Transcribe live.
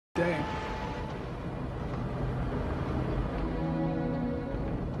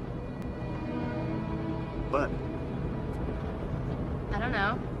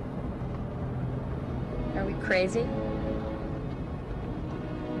crazy?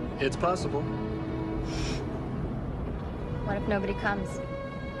 It's possible. What if nobody comes?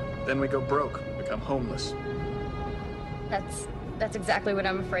 Then we go broke, become homeless. That's exactly what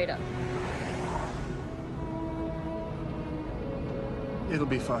I'm afraid of. It'll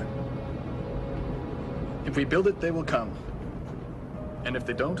be fine. If we build it, they will come. And if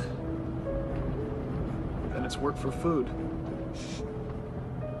they don't, then it's work for food.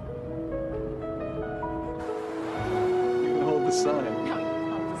 You can hold the sign. No,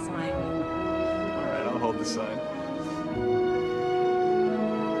 hold the sign. All right, I'll hold the sign.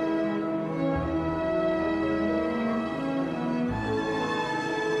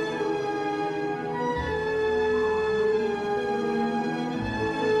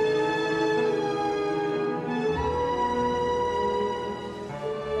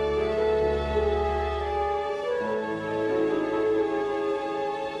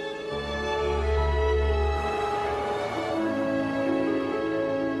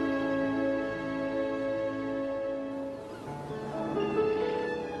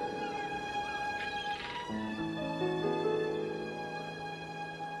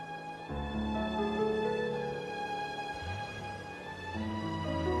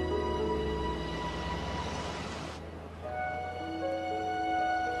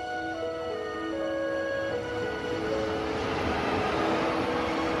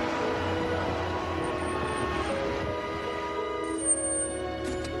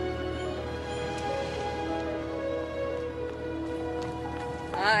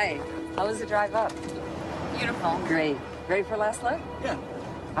 Hi. How was the drive up? Beautiful. Great. Ready for last leg? Yeah.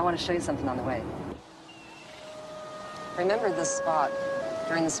 I want to show you something on the way. Remember this spot.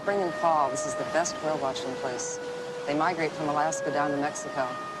 During the spring and fall, this is the best whale watching place. They migrate from Alaska down to Mexico.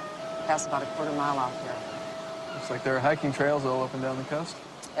 Pass about a quarter-mile out here. Looks like there are hiking trails all up and down the coast.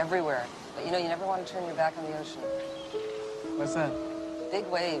 Everywhere. But you know, you never want to turn your back on the ocean. What's that? Big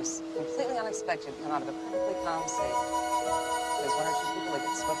waves, completely unexpected, come out of a perfectly calm sea. There's one or two people that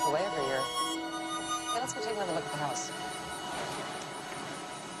get swept away every year. Hey, let's go take another look at the house.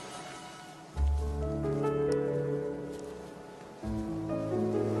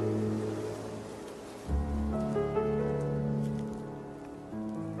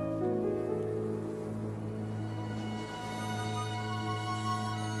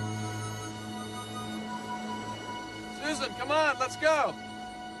 Susan, come on, let's go.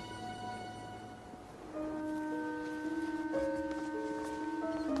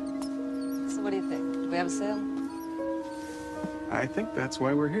 So what do you think? Do we have a sale? I think that's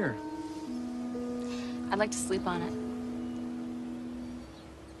why we're here. I'd like to sleep on it.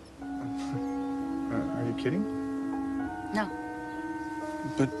 Are you kidding? No,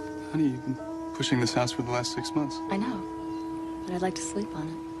 But, honey, you've been pushing this house for the last 6 months. I know. But I'd like to sleep on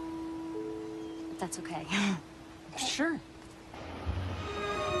it. If that's okay. Sure.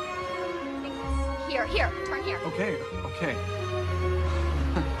 Here, turn here. Okay.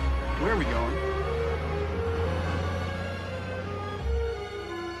 Where are we going?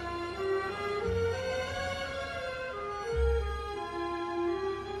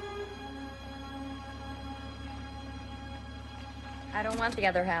 I don't want the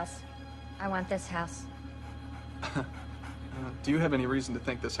other house. I want this house. Do you have any reason to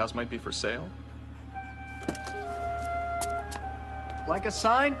think this house might be for sale? Like a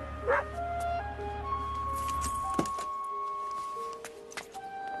sign?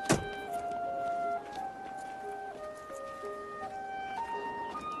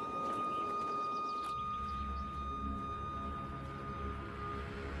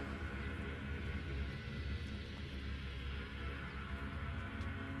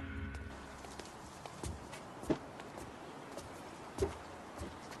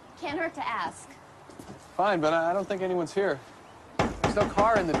 Can't hurt to ask. Fine, but I don't think anyone's here. There's no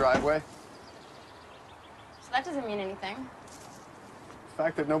car in the driveway. So that doesn't mean anything. The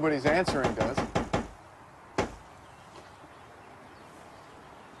fact that nobody's answering does.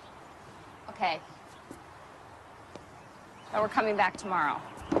 Okay. But we're coming back tomorrow.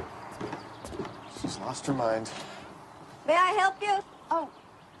 She's lost her mind. May I help you? Oh,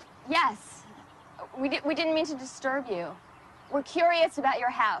 yes. We didn't mean to disturb you. We're curious about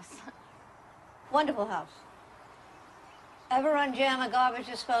your house. Wonderful house. Ever run jam a garbage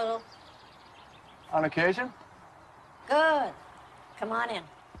disposal? On occasion? Good. Come on in.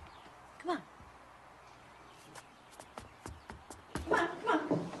 Come on. Come on, come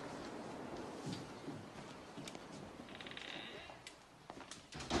on.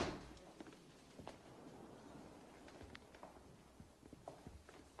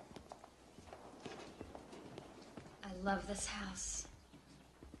 I love this house.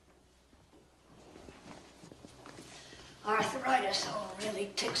 asshole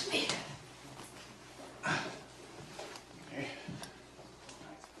really ticks me.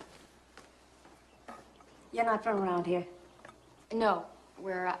 You're not from around here. No,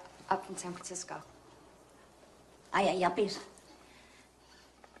 we're up from San Francisco. Are you yuppies?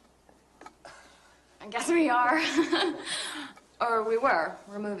 I guess we are. Or we were.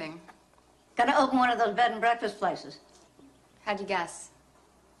 We're moving. Gonna open one of those bed and breakfast places. How'd you guess?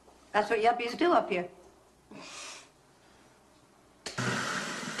 That's what yuppies do up here.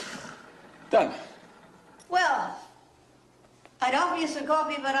 Done. Well, I'd offer you some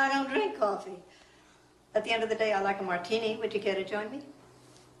coffee, but I don't drink coffee. At the end of the day, I like a martini. Would you care to join me?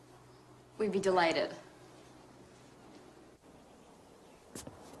 We'd be delighted.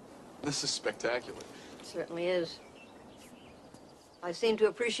 This is spectacular. It certainly is. I seem to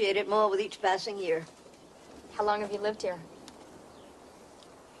appreciate it more with each passing year. How long have you lived here?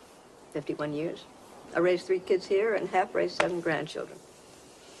 51 years. I raised 3 kids here and half raised 7 grandchildren.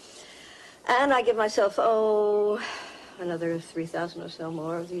 And I give myself, another 3,000 or so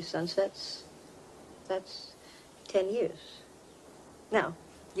more of these sunsets. That's 10 years. Now,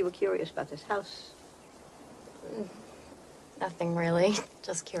 you were curious about this house. Nothing really.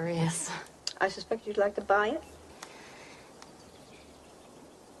 Just curious. I suspect you'd like to buy it.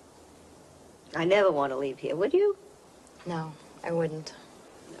 I never want to leave here, would you? No, I wouldn't.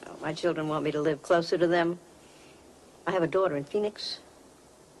 No, my children want me to live closer to them. I have a daughter in Phoenix.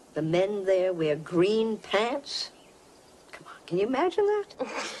 The men there wear green pants. Come on, can you imagine that?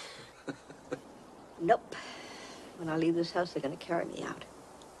 Nope. When I leave this house, they're going to carry me out.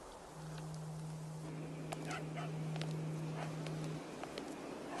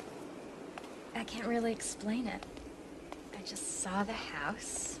 I can't really explain it. I just saw the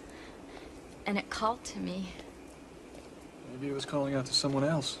house, and it called to me. Maybe it was calling out to someone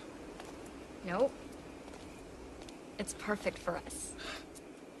else. Nope. It's perfect for us.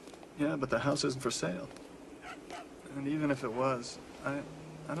 Yeah, but the house isn't for sale. And even if it was, I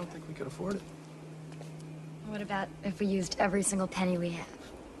don't think we could afford it. What about if we used every single penny we have?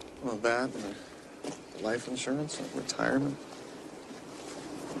 Well, that, and life insurance, and retirement.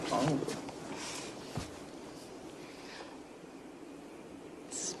 All of it.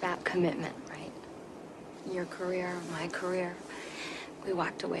 This is about commitment, right? Your career, my career. We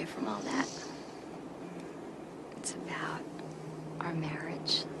walked away from all that. It's about our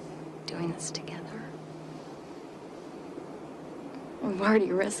marriage, doing this together. We've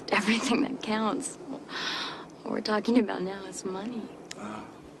already risked everything that counts. What we're talking about now is money.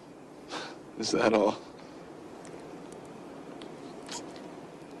 Is that all?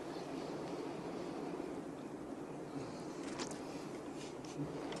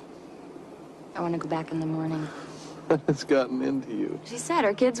 I want to go back in the morning. It's gotten into you. She said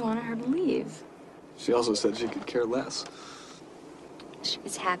her kids wanted her to leave. She also said she could care less. She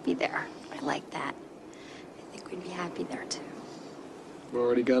was happy there. I like that. I think we'd be happy there, too. We've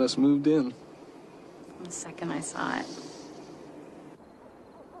already got us moved in. The second I saw it.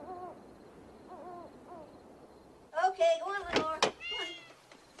 Okay, go on, Lenore. Come on.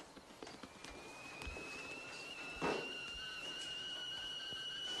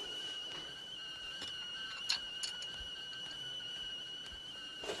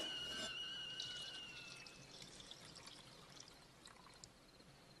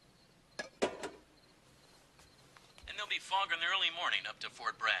 And there'll be fog in the early morning up to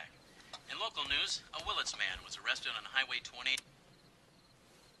Fort Bragg. In local news, a Willits man was arrested on Highway 20.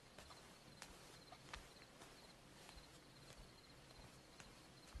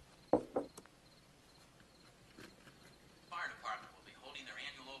 Fire department will be holding their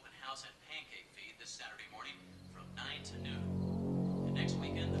annual open house at Pancake Feed this Saturday morning from 9 to noon. And next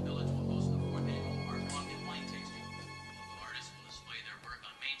weekend, the village will host the 4th annual Art Walk and Wine Tasting. Local artists will display their work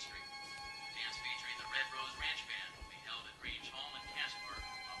on Main Street. A dance featuring the Red Rose Ranch Band will be held at Grange Hall in Caspar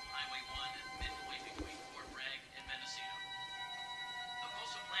off Highway 1 and midway between Fort Bragg and Mendocino. The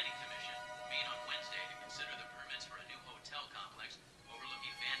Coastal Planning Commission will meet on Wednesday to consider the permits for a new hotel complex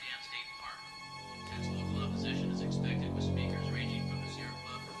overlooking Van Dam State Park. Intense local opposition is expected with speakers ranging from the Sierra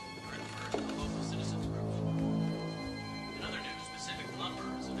Club, Gardenburg, to local citizens groups. In other news, Pacific Lumber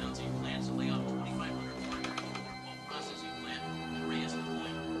is announcing plans to lay off 2,500 workers from their pulp processing plant at Reyes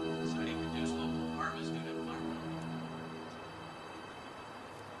Point, citing reduced local harvest due to environmental.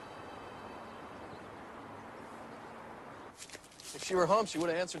 If she were home, she would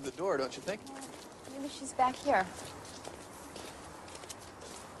have answered the door, don't you think? Maybe she's back here.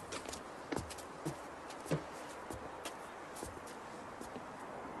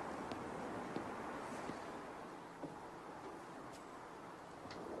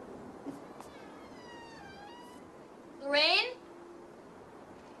 Lorraine?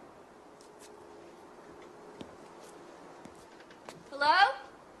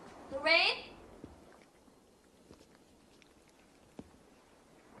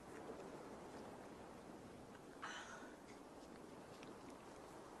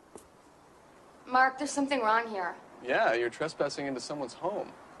 Mark, there's something wrong here. Yeah, you're trespassing into someone's home.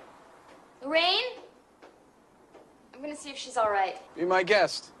 Lorraine? I'm gonna see if she's all right. Be my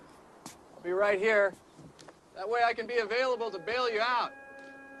guest. I'll be right here. That way I can be available to bail you out.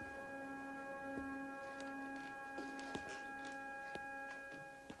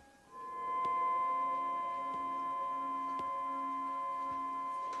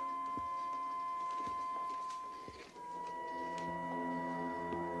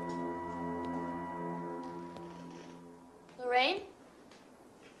 Lorraine?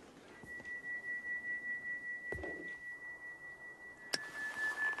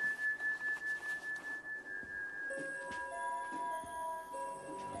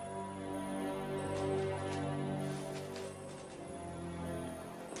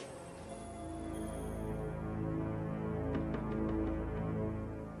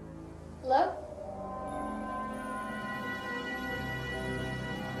 Hello?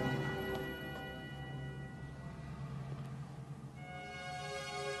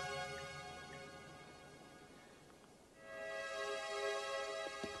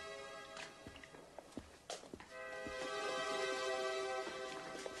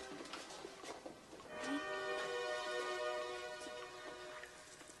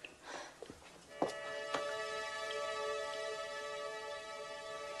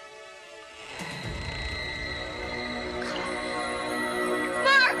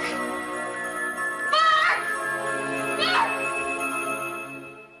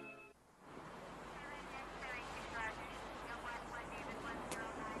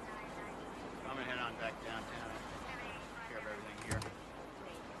 I'm gonna head on back downtown. Take care of everything here.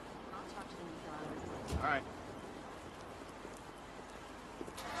 I'll talk to them until All right.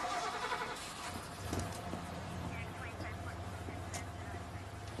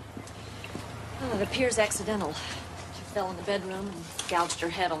 Well, it appears accidental. She fell in the bedroom and gouged her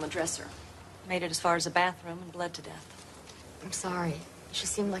head on the dresser. Made it as far as the bathroom and bled to death. I'm sorry. She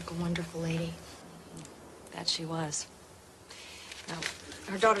seemed like a wonderful lady. That she was. Now,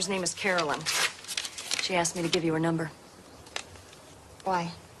 her daughter's name is Carolyn. She asked me to give you her number.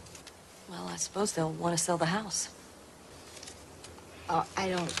 Why? Well, I suppose they'll want to sell the house. Oh, I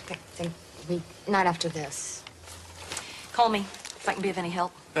don't think we... Not after this. Call me if I can be of any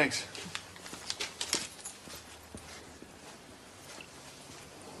help. Thanks.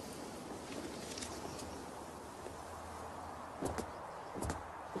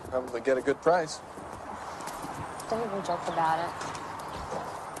 Probably get a good price. Don't even joke about it.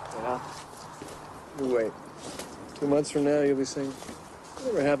 Yeah. You wait. 2 months from now, you'll be saying,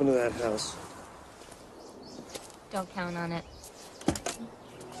 whatever happened to that house? Don't count on it.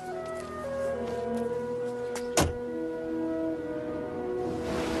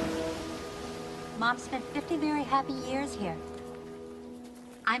 Mom spent 50 very happy years here.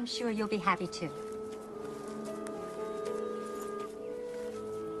 I'm sure you'll be happy too.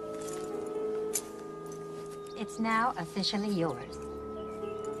 It's now officially yours.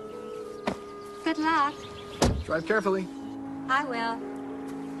 Good luck. Drive carefully. I will.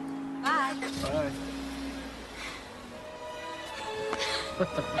 Bye. Bye.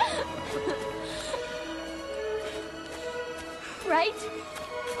 Right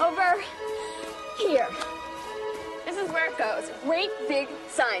over here. This is where it goes. Great big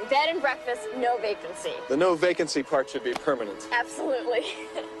sign. Bed and breakfast, no vacancy. The no vacancy part should be permanent. Absolutely.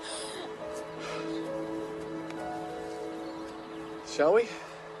 Shall we?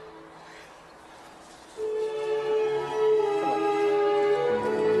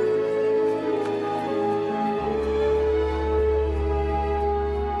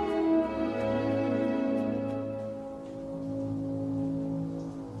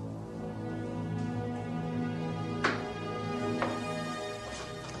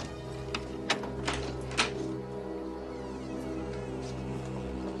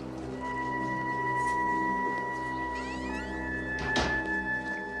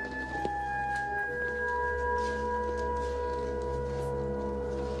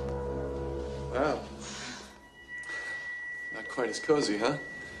 Wow. Not quite as cozy, huh?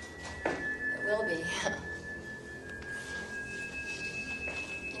 It will be.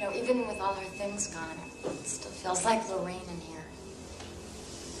 You know, even with all her things gone, it still feels like Lorraine in here.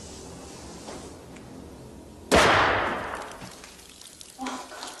 Oh,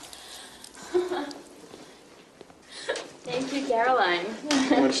 God. Thank you, Caroline.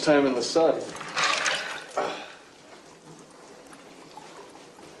 Too much time in the sun.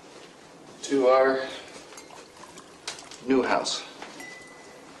 To our new house.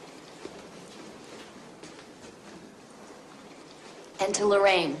 And to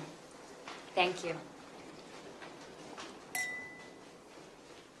Lorraine. Thank you.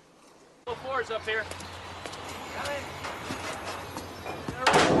 floors up here. Come in.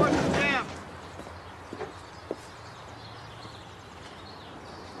 Gonna report the jam.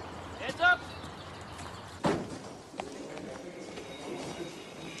 Hands up.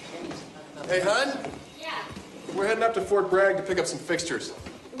 Hey, hon? Yeah. We're heading up to Fort Bragg to pick up some fixtures.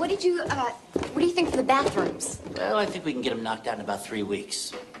 What do you think of the bathrooms? Well, I think we can get him knocked out in about 3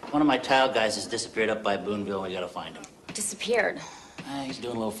 weeks. One of my tile guys has disappeared up by Boonville, and we gotta find him. Disappeared. He's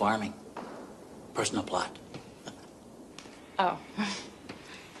doing a little farming. Personal plot. Oh.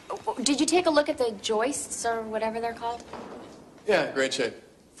 Did you take a look at the joists or whatever they're called? Yeah, great shape.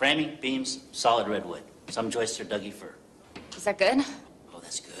 Framing, beams, solid redwood. Some joists are Dougie fir. Is that good? Oh,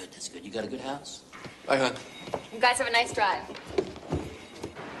 that's good. That's good. You got a good house? Bye, hon. You guys have a nice drive.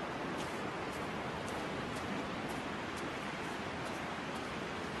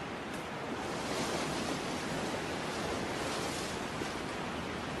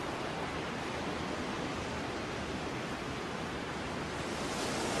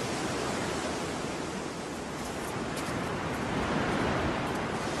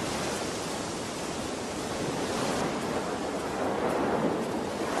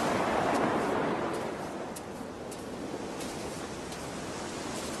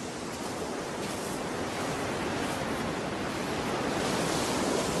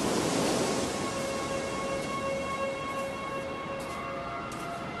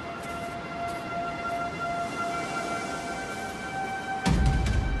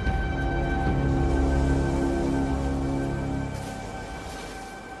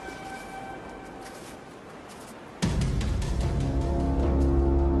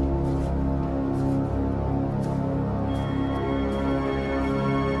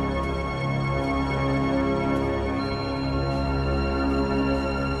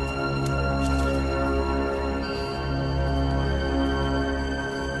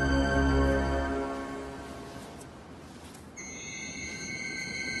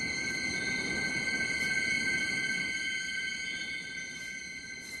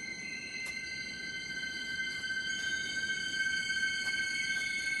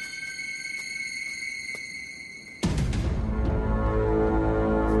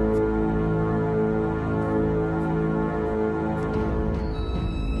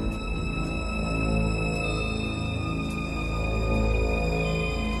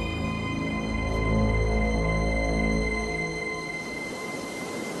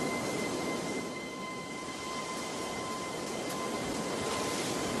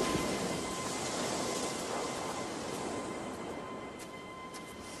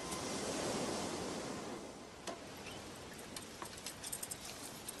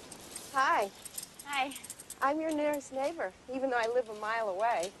 Hi. Hi. I'm your nearest neighbor, even though I live a mile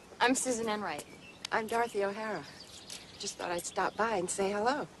away. I'm Susan Enright. I'm Dorothy O'Hara. Just thought I'd stop by and say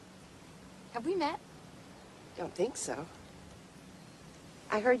hello. Have we met? Don't think so.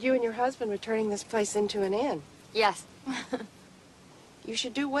 I heard you and your husband were turning this place into an inn. Yes. You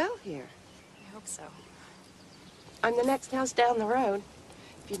should do well here. I hope so. I'm the next house down the road,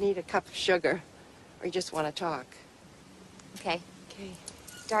 if you need a cup of sugar or you just want to talk. Okay. Okay.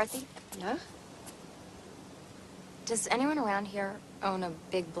 Dorothy, Yeah? does anyone around here own a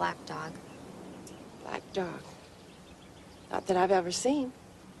big black dog? Black dog. Not that I've ever seen.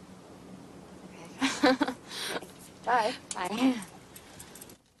 Okay. Bye. Bye.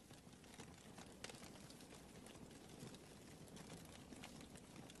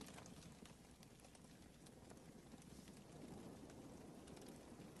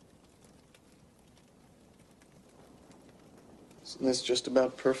 Isn't this just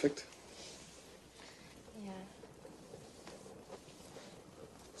about perfect? Yeah.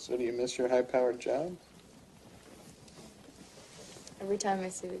 So do you miss your high-powered job? Every time I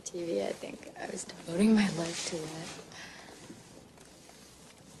see the TV, I think I was devoting my life to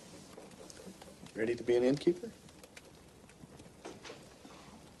that. Ready to be an innkeeper?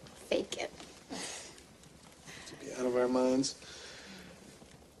 Fake it. To be out of our minds.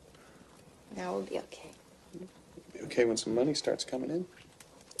 Now we'll be okay. Be okay when some money starts coming in.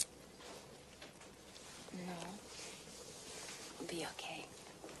 No. We'll be okay.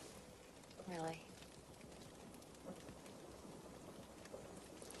 Really.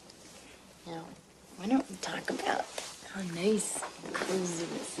 Now, why don't we talk about how nice and cozy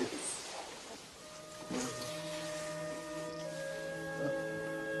this is?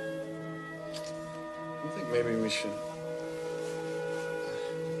 I think maybe we should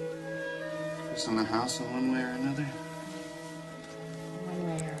focus on the house in one way or another. One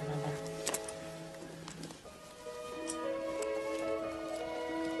way or another.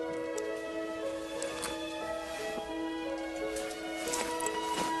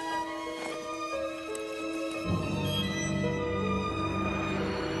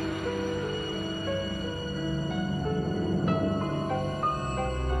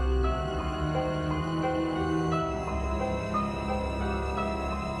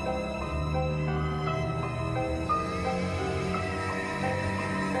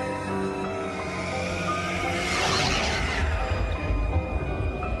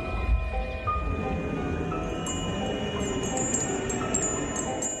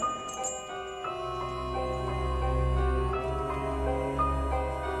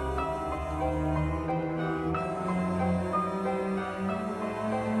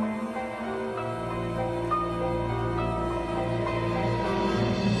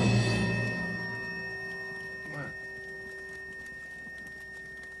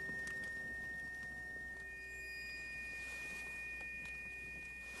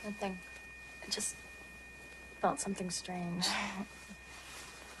 Nothing. I just felt something strange.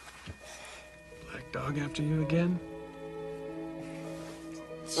 Black dog after you again?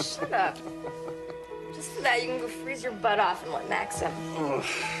 Shut up. Just for that, you can go freeze your butt off and let Max in. Oh,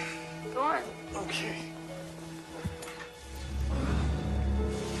 Go on. okay.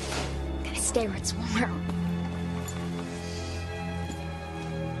 Gotta stay where it's warm.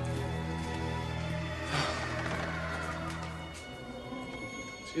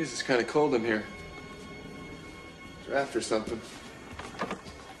 Jeez, it's kind of cold in here. Draft or something.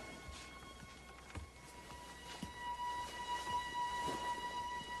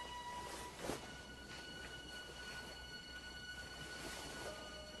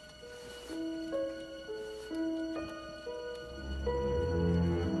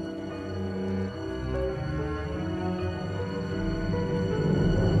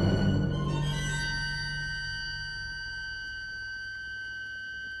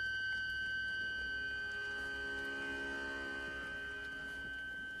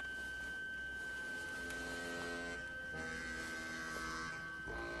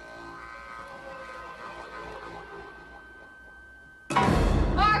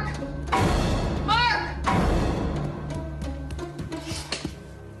 Mark! Mark!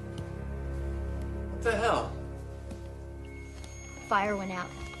 What the hell? Fire went out.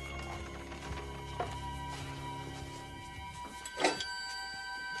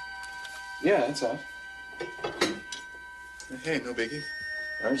 Yeah, it's out. Hey, no biggie.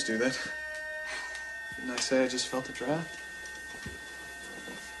 Ours do that. Didn't I say I just felt a draft?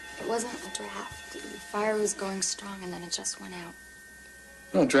 It wasn't a draft. The fire was going strong and then it just went out.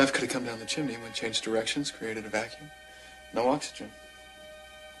 No, a draft could have come down the chimney and changed directions, created a vacuum. No oxygen.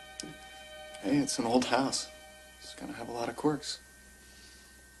 Hey, it's an old house. It's gonna have a lot of quirks.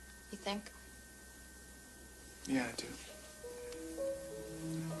 You think? Yeah, I do.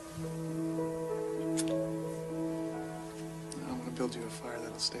 I'm gonna build you a fire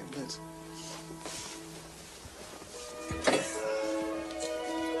that'll stay lit.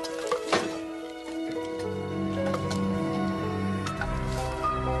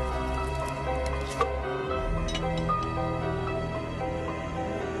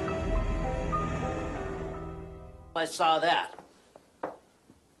 I saw that.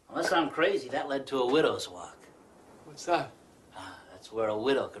 Unless I'm crazy, that led to a widow's walk. What's that? That's where a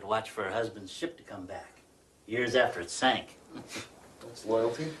widow could watch for her husband's ship to come back, years after it sank. That's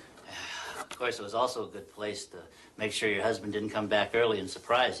loyalty? Of course, it was also a good place to make sure your husband didn't come back early and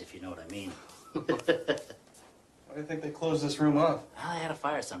surprise, if you know what I mean. Why do you think they closed this room off? Well, they had a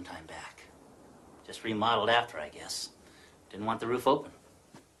fire some time back. Just remodeled after, I guess. Didn't want the roof open.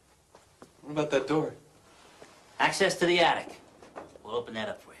 What about that door? Access to the attic. We'll open that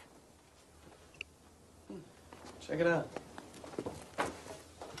up for you. Check it out.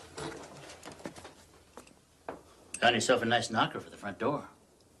 Found yourself a nice knocker for the front door.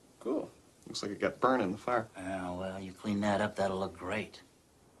 Cool. Looks like it got burned in the fire. Oh, well, you clean that up, that'll look great.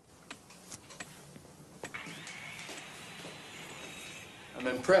 I'm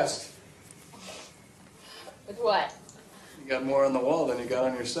impressed. With what? You got more on the wall than you got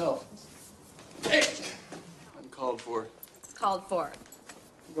on yourself. Hey! Uncalled for. It's called for.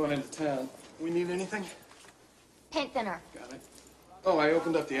 I'm going into town. We need anything? Paint thinner. Got it. Oh, I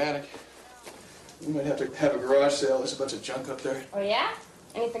opened up the attic. We might have to have a garage sale. There's a bunch of junk up there. Oh, yeah?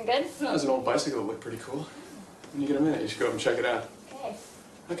 Anything good? No, there's an old bicycle that looked pretty cool. When you get a minute, you should go up and check it out. Okay.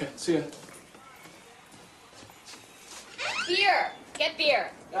 Okay, see ya. Beer! Get beer.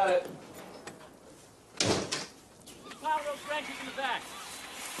 Got it. Pile those branches in the back.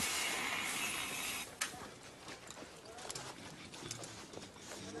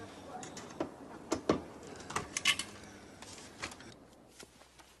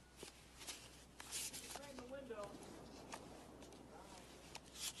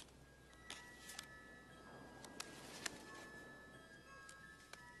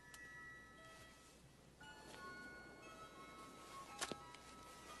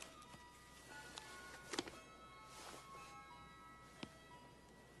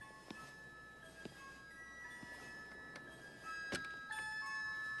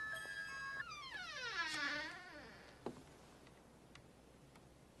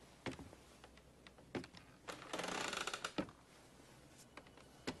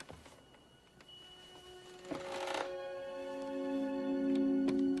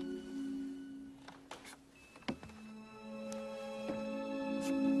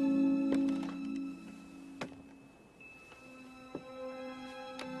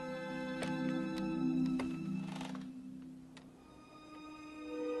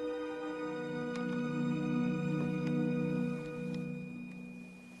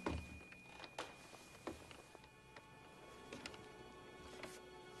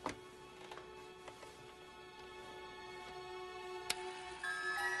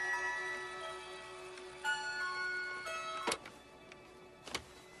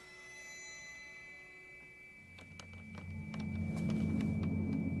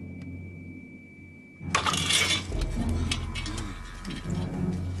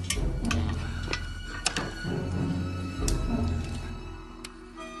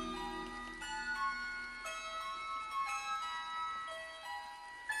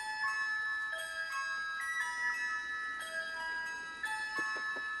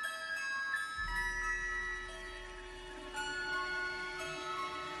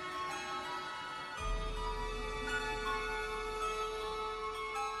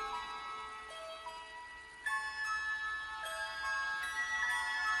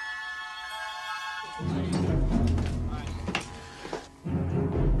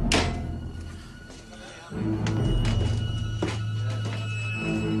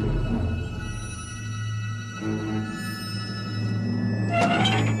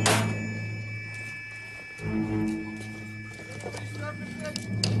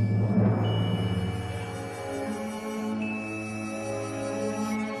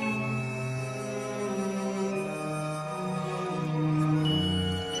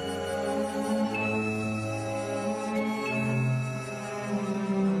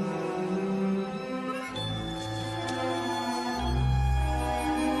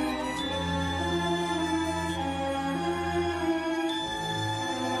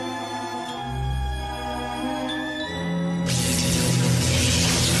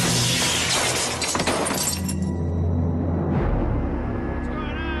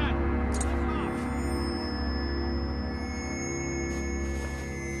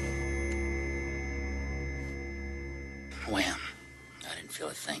 Wham. I didn't feel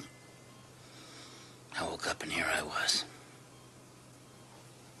a thing. I woke up and here I was.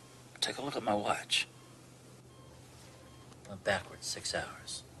 Take a look at my watch. Went backwards 6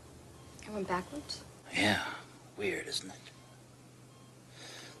 hours. I went backwards? Yeah, weird, isn't it?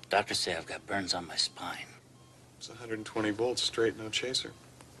 Doctors say I've got burns on my spine. It's 120 volts straight, no chaser.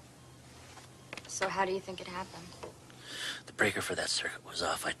 So how do you think it happened? The breaker for that circuit was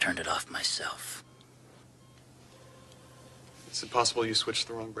off. I turned it off myself. Is it possible you switched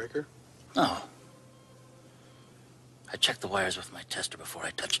the wrong breaker? No. I checked the wires with my tester before I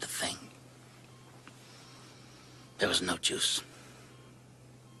touched a thing. There was no juice.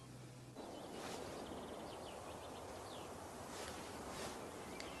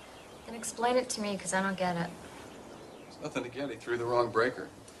 Then explain it to me, because I don't get it. There's nothing to get. He threw the wrong breaker.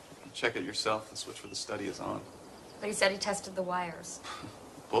 Check it yourself. The switch for the study is on. But he said he tested the wires.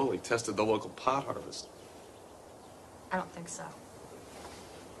 Bull, he tested the local pot harvest. I don't think so.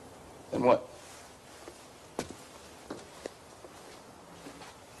 Then what?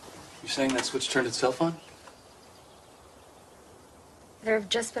 You saying that switch turned itself on? There have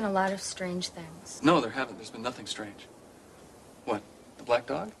just been a lot of strange things. No, there haven't. There's been nothing strange. What? The black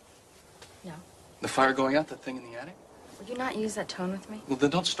dog? No. The fire going out? That thing in the attic? Would you not use that tone with me? Well, then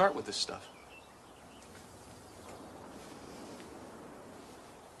don't start with this stuff.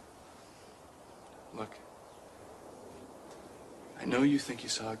 Look. I know you think you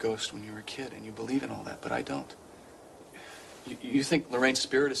saw a ghost when you were a kid, and you believe in all that, but I don't. You think Lorraine's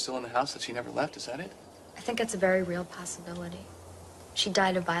spirit is still in the house, that she never left? Is that it? I think it's a very real possibility. She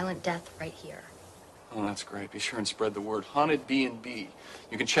died a violent death right here. Oh, that's great. Be sure and spread the word. Haunted B&B.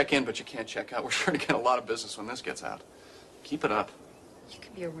 You can check in, but you can't check out. We're sure to get a lot of business when this gets out. Keep it up. You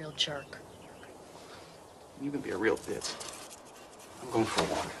could be a real jerk. You can be a real bitch. I'm going for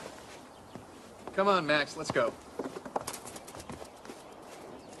a walk. Come on, Max. Let's go.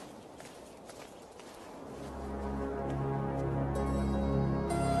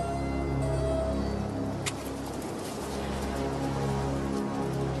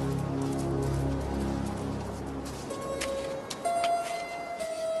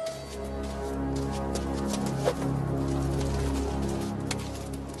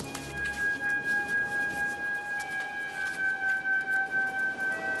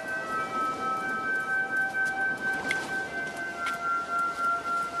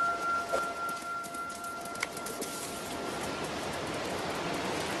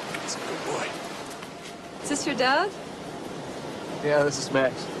 Is this your dog? Yeah, this is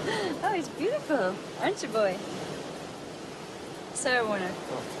Max. Oh, he's beautiful. Aren't you, boy? Sarah Warner.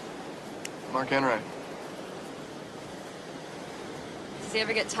 Mark Enright. Does he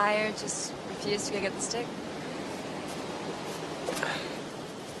ever get tired, just refuse to go get the stick?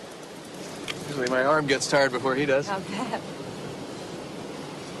 Usually my arm gets tired before he does. Not bad.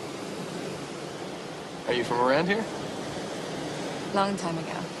 Are you from around here? Long time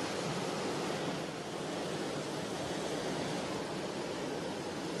ago.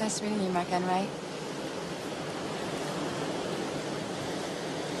 Nice meeting you, Mark Enright.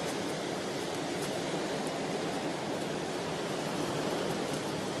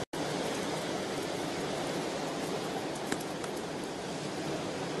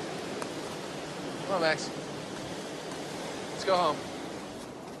 Come on, Max. Let's go home.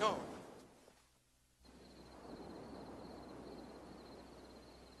 Go.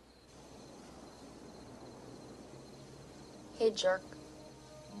 Hey, jerk.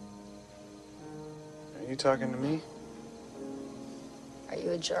 Are you talking to me? Are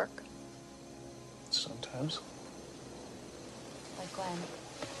you a jerk? Sometimes. Like when?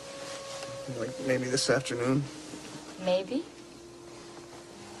 Like maybe this afternoon. Maybe?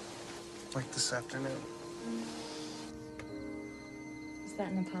 Like this afternoon. Is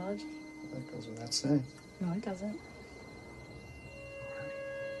that an apology? That goes without saying. No, it doesn't.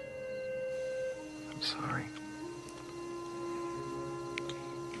 I'm sorry.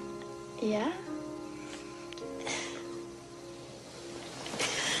 Yeah?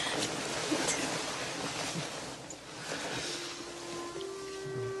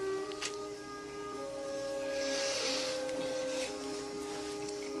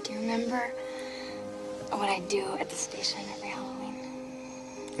 Do you remember what I do at the station every Halloween?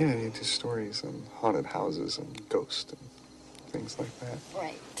 Yeah, you do stories on haunted houses and ghosts and things like that.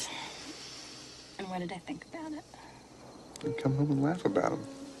 Right. And what did I think about it? You come home and laugh about them.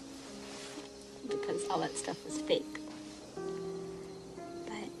 Because all that stuff was fake.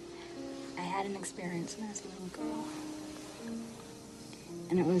 But I had an experience when I was a little girl.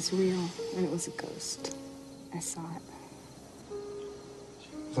 And it was real, and it was a ghost. I saw it.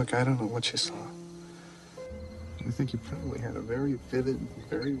 Look, I don't know what you saw. I think you probably had a very vivid,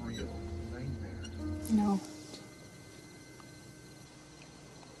 very real nightmare. No.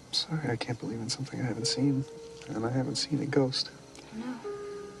 I'm sorry, I can't believe in something I haven't seen. And I haven't seen a ghost. No.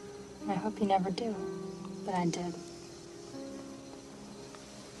 I hope you never do. But I did.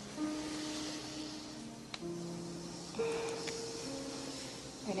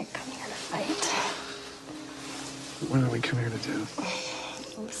 We didn't come here to fight. What do we come here to do?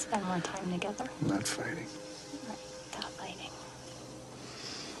 We spend more time together. Not fighting. Without fighting.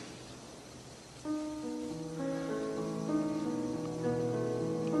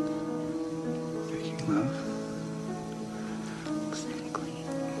 Making love. Exactly.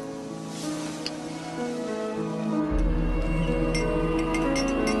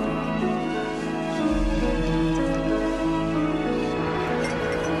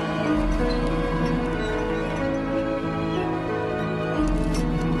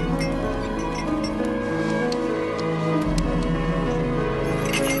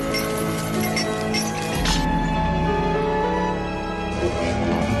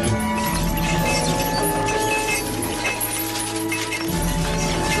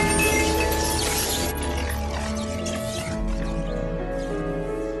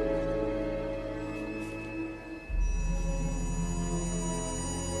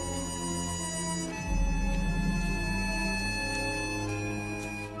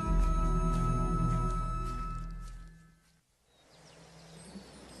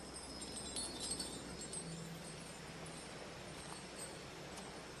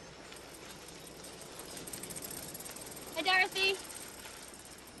 Hi, Dorothy.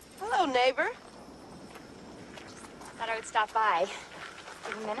 Hello, neighbor. Thought I would stop by.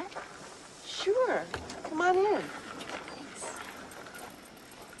 Give a minute? Sure. Come on in. Thanks.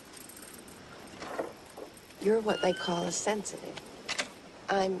 You're what they call a sensitive.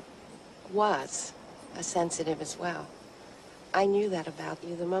 Was a sensitive as well. I knew that about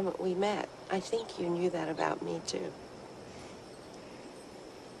you the moment we met. I think you knew that about me, too.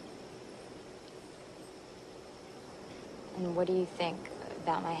 And what do you think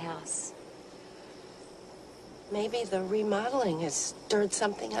about my house? Maybe the remodeling has stirred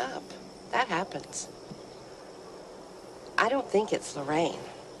something up. That happens. I don't think it's Lorraine.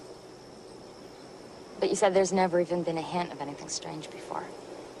 But you said there's never even been a hint of anything strange before.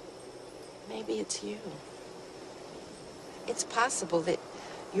 Maybe it's you. It's possible that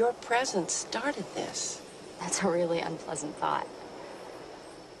your presence started this. That's a really unpleasant thought.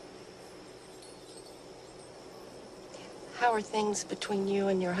 How are things between you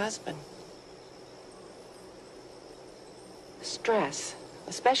and your husband? Stress,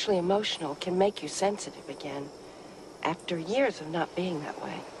 especially emotional, can make you sensitive again after years of not being that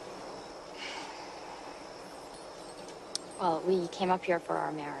way. Well, we came up here for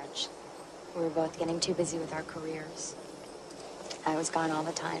our marriage. We were both getting too busy with our careers. I was gone all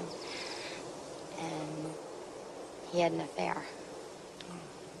the time. And he had an affair.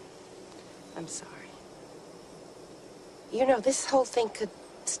 I'm sorry. You know, this whole thing could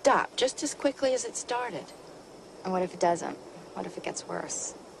stop just as quickly as it started. And what if it doesn't? What if it gets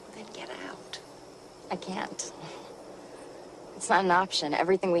worse? Then get out. I can't. It's not an option.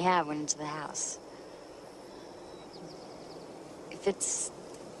 Everything we have went into the house. If it's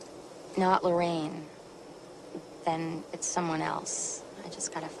not Lorraine, then it's someone else. I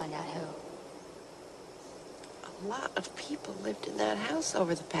just gotta find out who. A lot of people lived in that house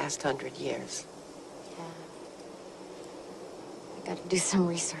over the past 100 years. Yeah. I gotta do some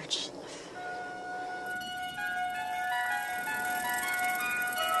research.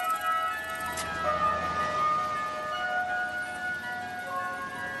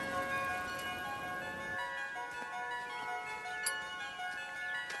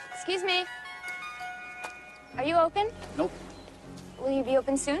 Excuse me. Are you open? Nope. Will you be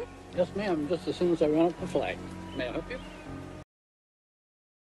open soon? Yes, ma'am. Just as soon as I run up the flag. May I help you?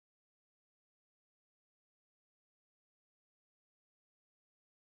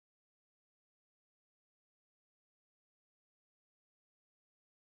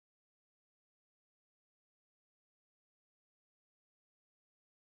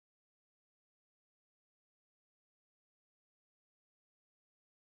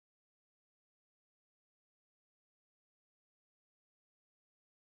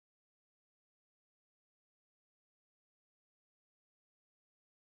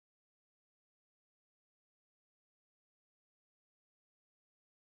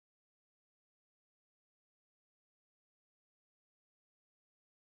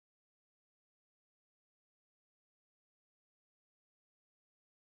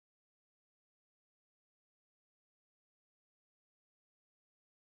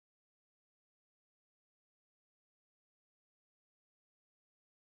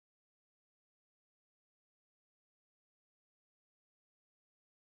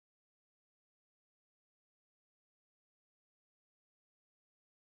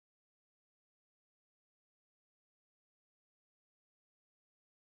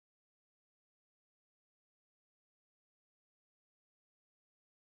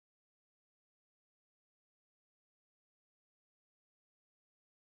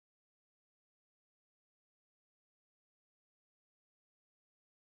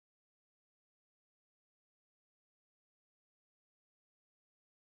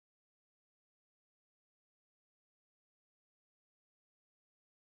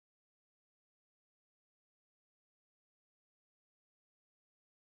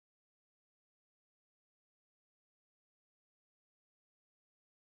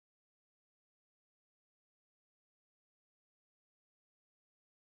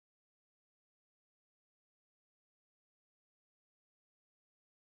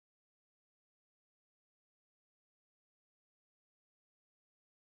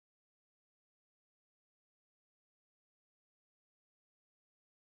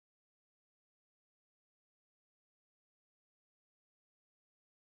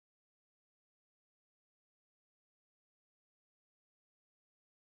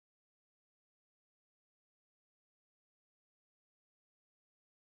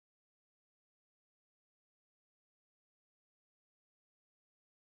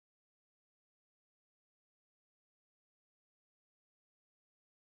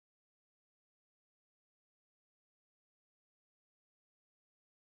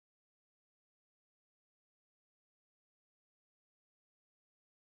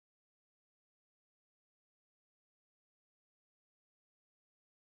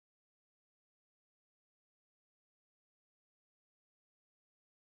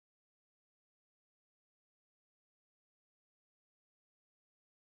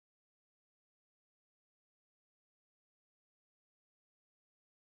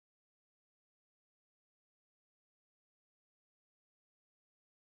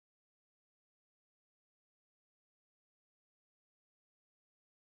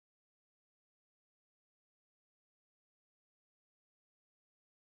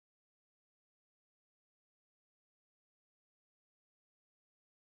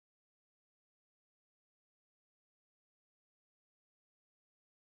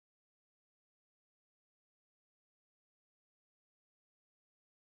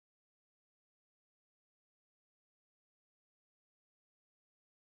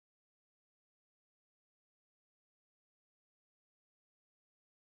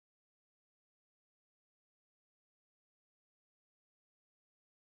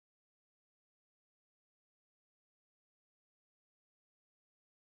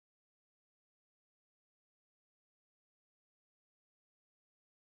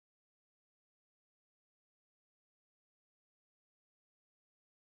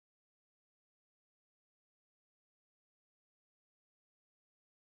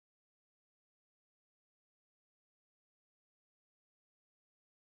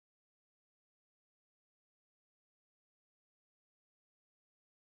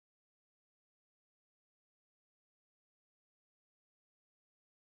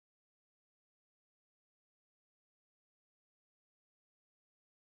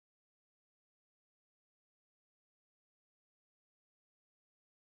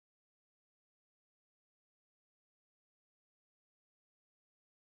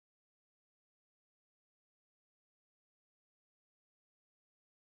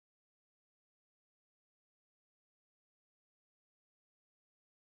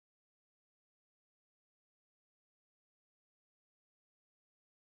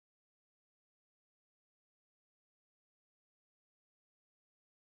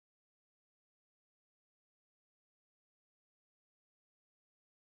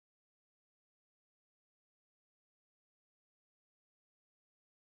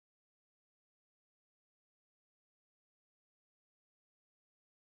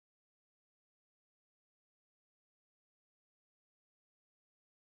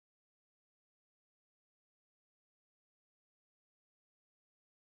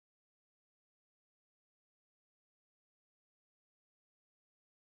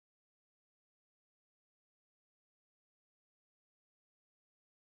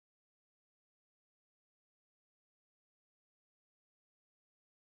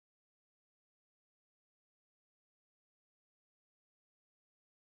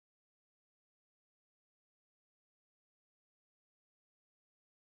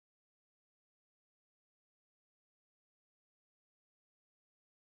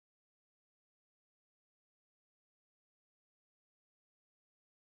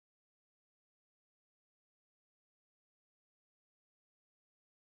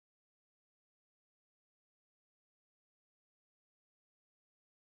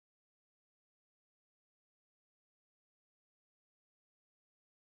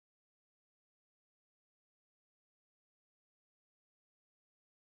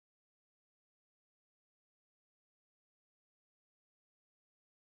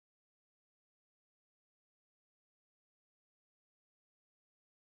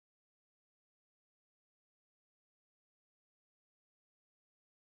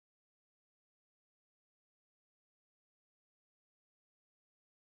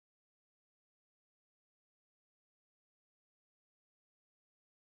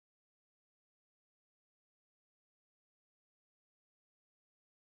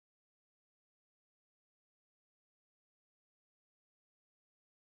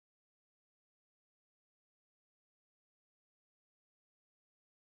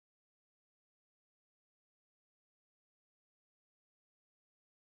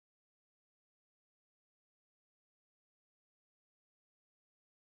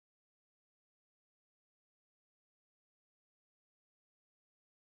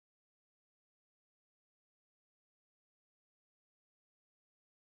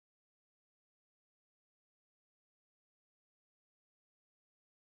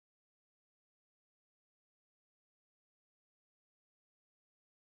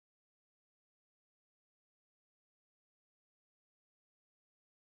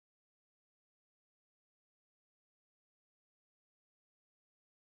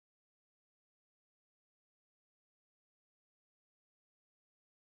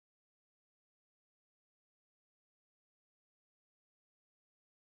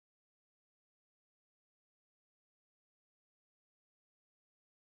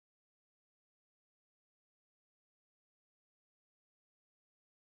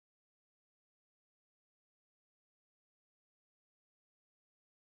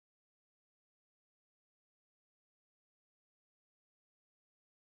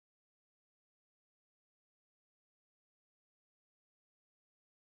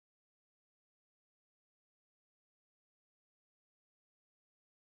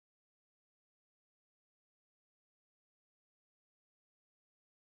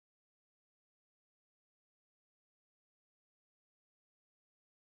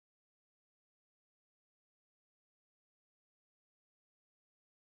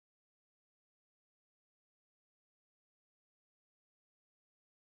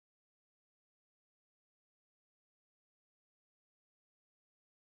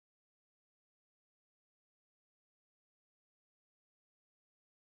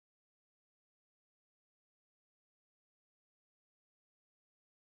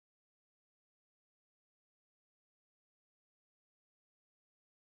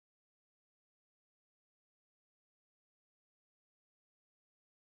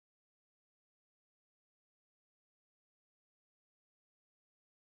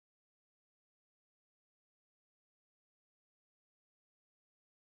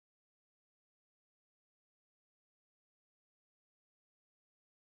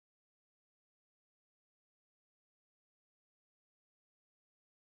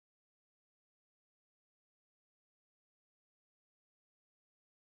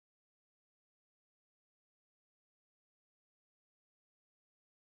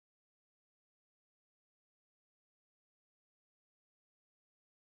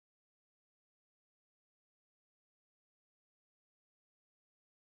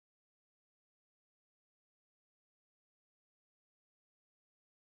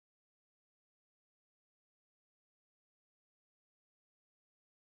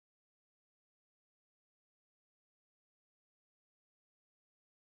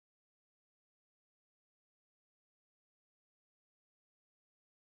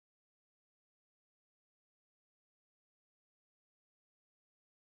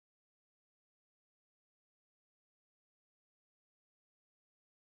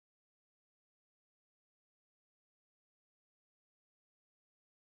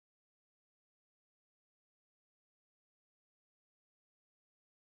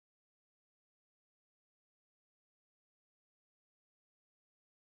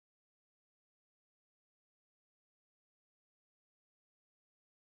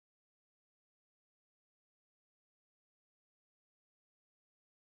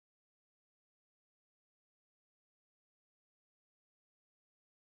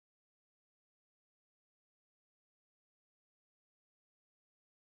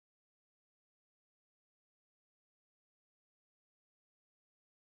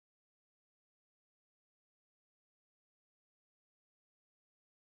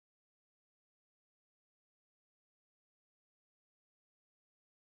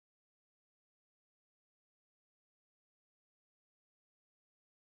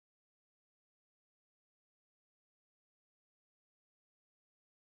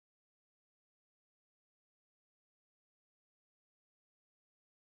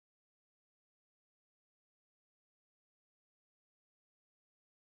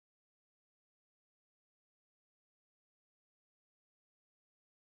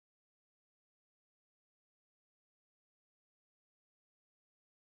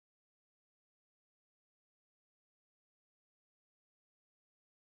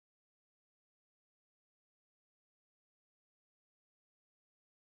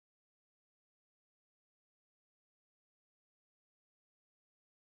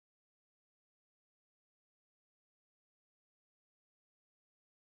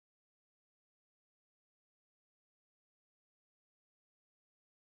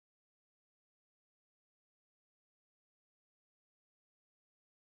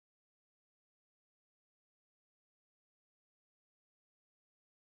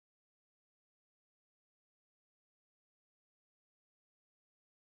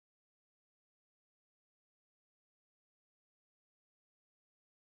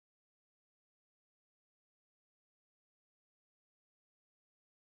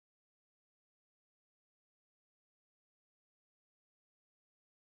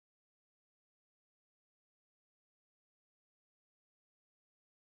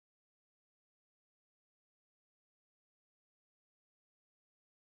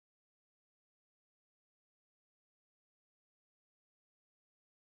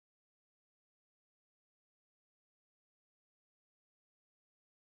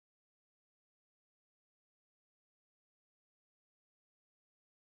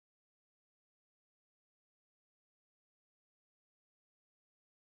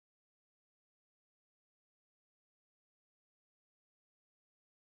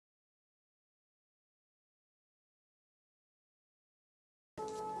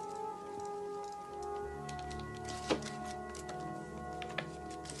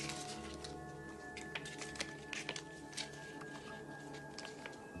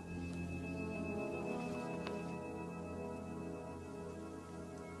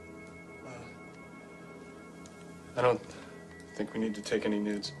 I don't think we need to take any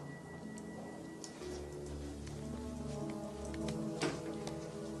nudes.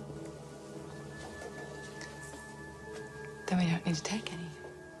 Then we don't need to take any.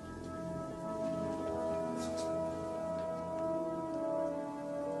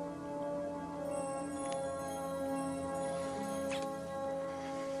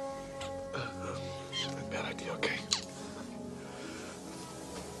 Bad idea, okay.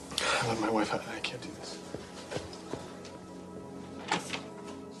 I love my wife. I can't do this.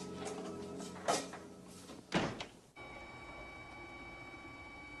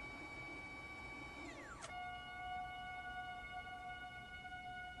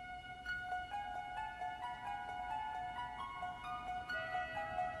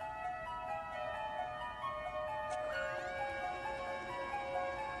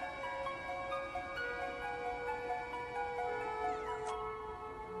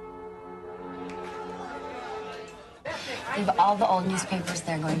 We have all the old newspapers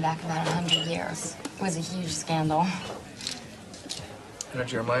there going back about 100 years. It was a huge scandal. How did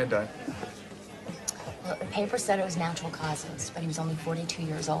Jeremiah die? Well, the paper said it was natural causes, but he was only 42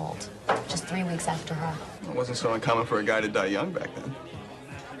 years old, just 3 weeks after her. It wasn't so uncommon for a guy to die young back then.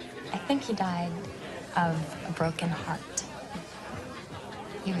 I think he died of a broken heart.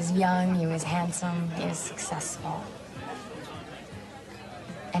 He was young, he was handsome, he was successful.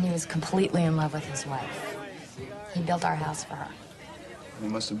 And he was completely in love with his wife. He built our house for her. He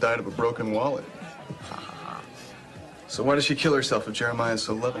must have died of a broken wallet. So why did she kill herself if Jeremiah is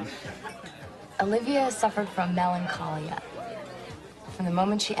so loving? Olivia suffered from melancholia. From the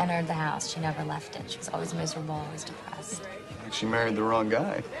moment she entered the house, she never left it. She was always miserable, always depressed. Like she married the wrong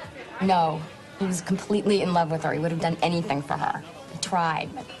guy. No, he was completely in love with her. He would have done anything for her. He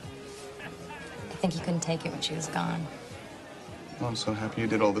tried, but I think he couldn't take it when she was gone. Well, I'm so happy you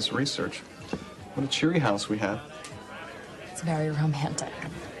did all this research. What a cheery house we have. It's very romantic.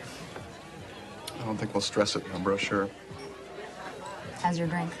 I don't think we'll stress it in a brochure. How's your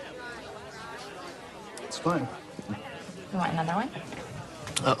drink? It's fine. You want another one?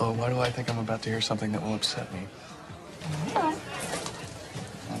 Uh-oh, why do I think I'm about to hear something that will upset me? No.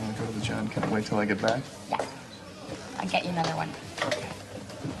 I'm gonna go to the John. Can I wait till I get back? Yeah. I'll get you another one. Okay.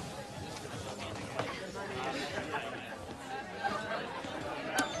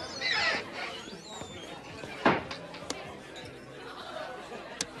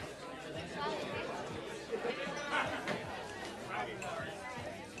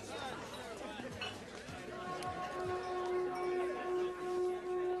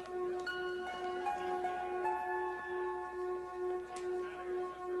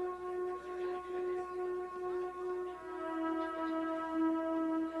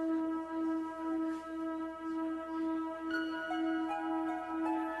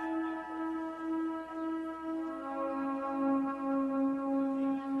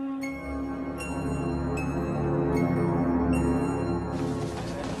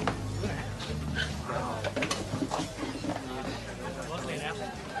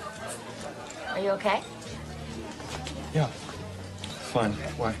 Are you okay? Yeah. Fine.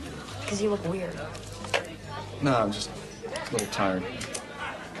 Why? Because you look weird. No, I'm just a little tired.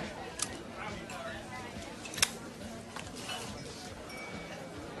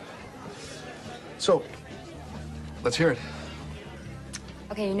 So, let's hear it.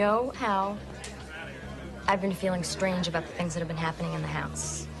 Okay, you know how I've been feeling strange about the things that have been happening in the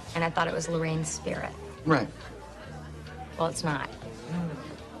house. And I thought it was Lorraine's spirit. Right. Well, it's not.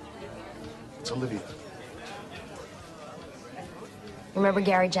 It's Olivia. Remember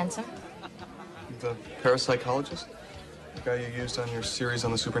Gary Jensen? The parapsychologist? The guy you used on your series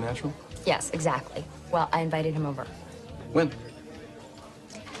on the supernatural? Yes, exactly. Well, I invited him over. When?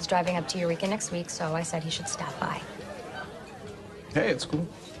 He's driving up to Eureka next week, so I said he should stop by. Hey, it's cool.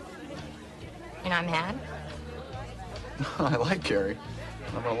 You're not mad? I like Gary.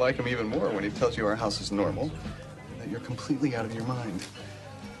 I'm gonna like him even more when he tells you our house is normal and that you're completely out of your mind.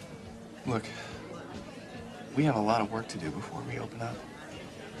 Look, we have a lot of work to do before we open up.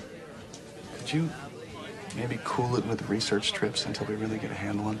 Could you maybe cool it with research trips until we really get a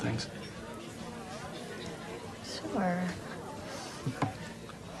handle on things? Sure.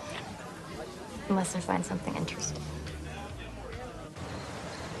 Unless I find something interesting.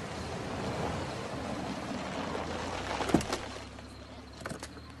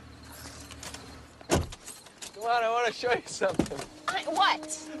 Come on, I want to show you something.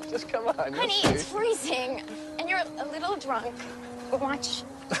 What? Just come on. Honey, it's freezing, and you're a little drunk. Watch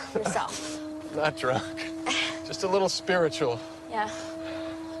yourself. Not drunk. Just a little spiritual. Yeah.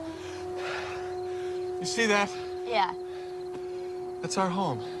 You see that? Yeah. That's our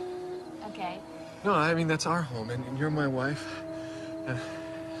home. Okay. No, I mean, that's our home, and you're my wife.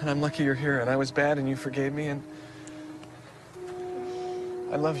 And I'm lucky you're here, and I was bad, and you forgave me, and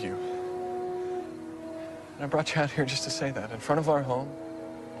I love you. And I brought you out here just to say that, in front of our home,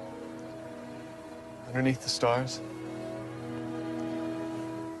 underneath the stars.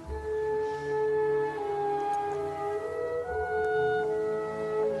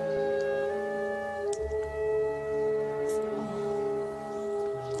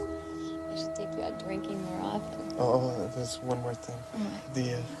 I should take you out drinking more often. Oh, there's one more thing.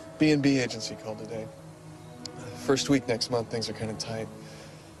 The B&B agency called today. First week next month, things are kind of tight.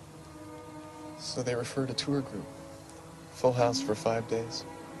 So they referred a tour group. Full house for 5 days.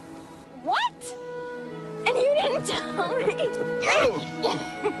 What? And you didn't tell me?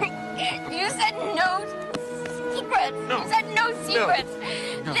 You said no secrets. No. You said no secrets.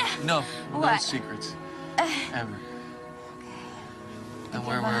 No What? secrets. Ever. Now,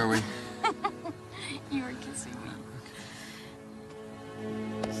 where were we? You were kissing me.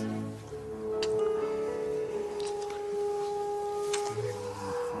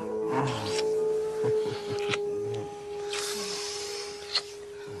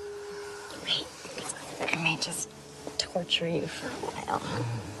 I may just torture you for a while.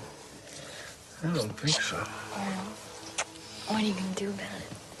 I don't think so. Well, what are you gonna do about it?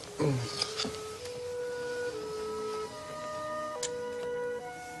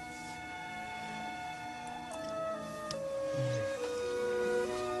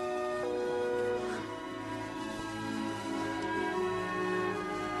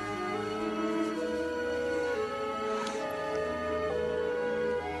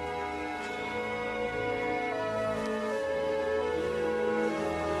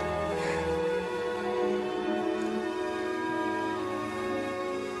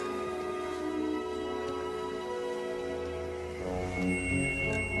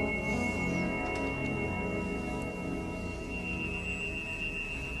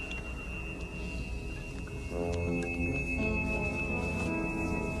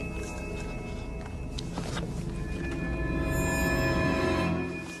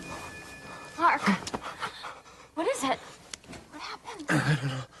 Mark, what is it? What happened? I don't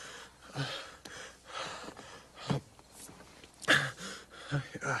know.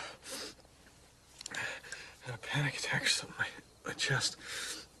 I had a panic attack or something. My chest.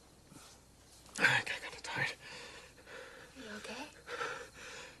 I got kind of tight. You okay?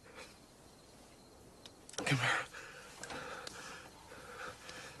 Come here.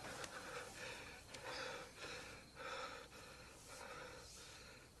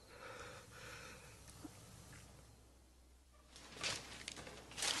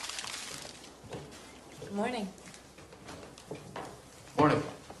 Good morning. Morning.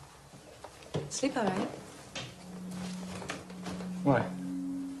 Sleep all right? Why?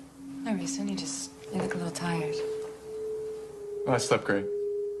 No reason. You look a little tired. Oh, I slept great.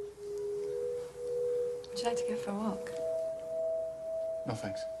 Would you like to go for a walk? No,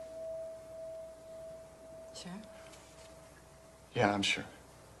 thanks. Sure. Yeah, I'm sure.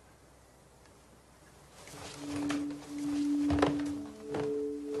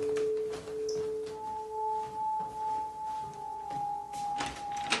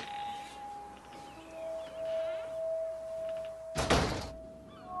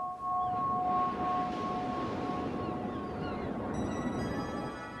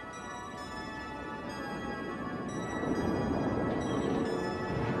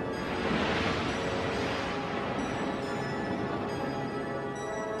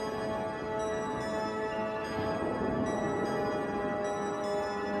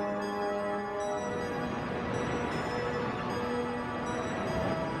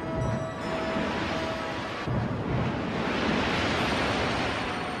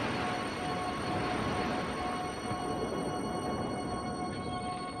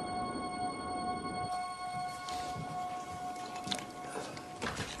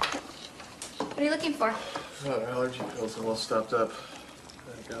 What are you looking for? Allergy pills are all stopped up.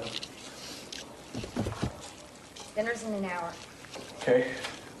 I got 'em. Dinner's in an hour. Okay.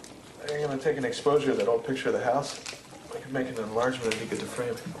 I think I'm gonna take an exposure of that old picture of the house. I can make an enlargement and you get the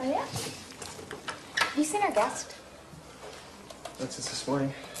frame. Oh, yeah? Have you seen our guest? That's it this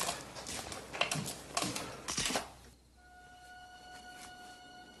morning.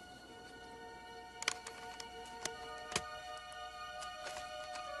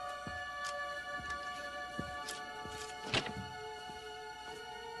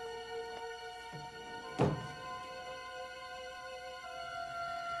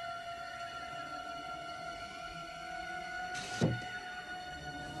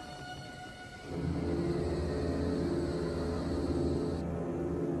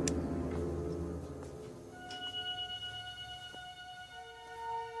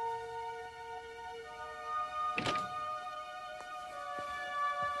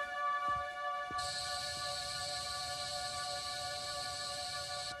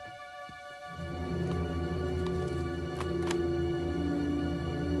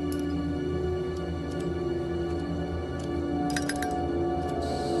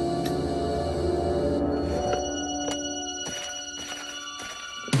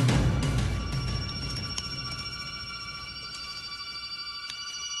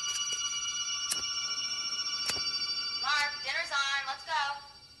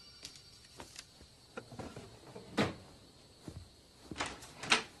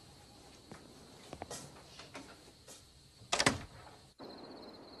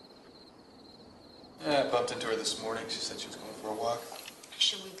 bumped into her this morning. She said she was going for a walk.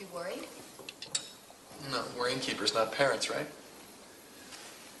 Should we be worried? No, we're innkeepers, not parents, right?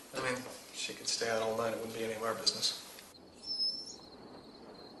 I mean, she could stay out all night. It wouldn't be any of our business.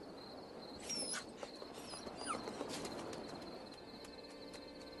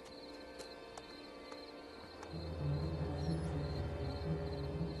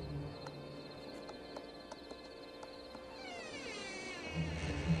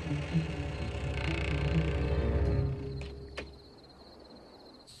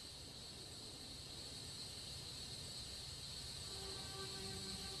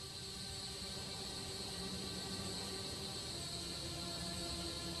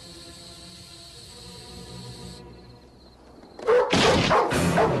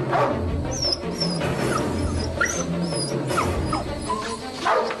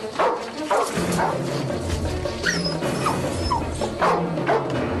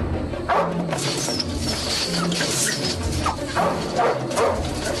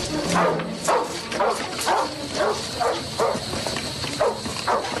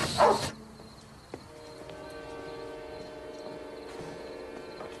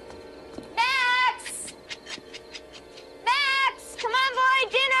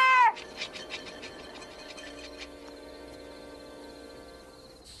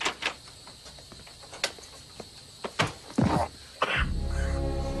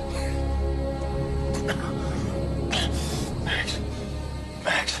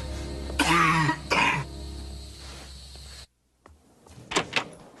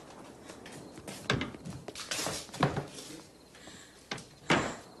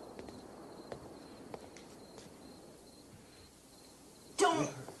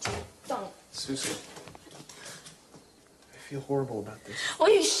 Susie, I feel horrible about this. Well,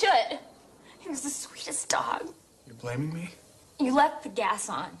 you should. He was the sweetest dog. You're blaming me? You left the gas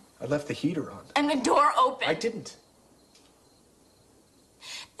on. I left the heater on. And the door open. I didn't.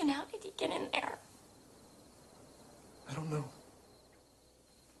 And how did he get in there? I don't know.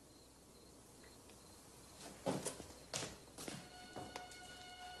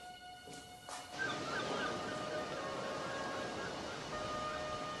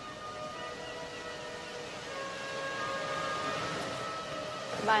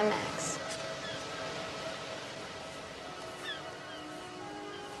 Bye, Max.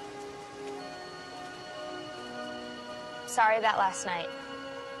 Sorry about last night.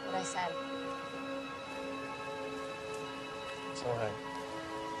 What I said. It's all right.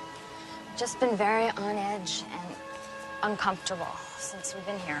 Just been very on edge and uncomfortable since we've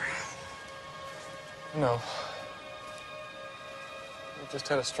been here. No. We just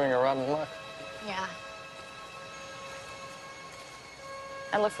had a string of rotten luck. Yeah.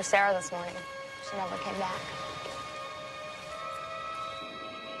 I looked for Sarah this morning. She never came back.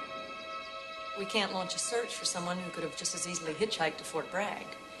 We can't launch a search for someone who could have just as easily hitchhiked to Fort Bragg.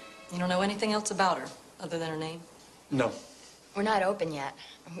 You don't know anything else about her, other than her name? No. We're not open yet.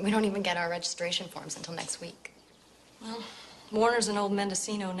 We don't even get our registration forms until next week. Well, Warner's an old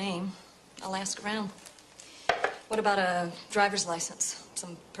Mendocino name. I'll ask around. What about a driver's license?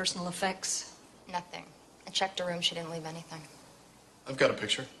 Some personal effects? Nothing. I checked her room. She didn't leave anything. I've got a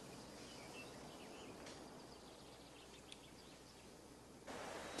picture.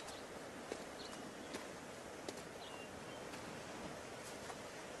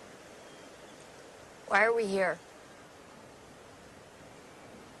 Why are we here?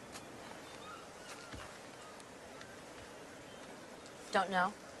 Don't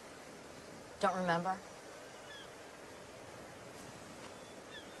know? Don't remember?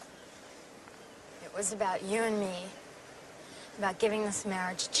 It was about you and me, about giving this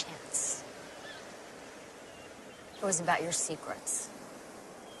marriage a chance. It was about your secrets.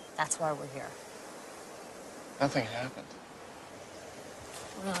 That's why we're here. Nothing happened.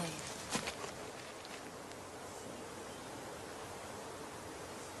 Really?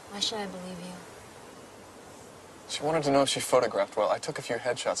 Why should I believe you? She wanted to know if she photographed well. I took a few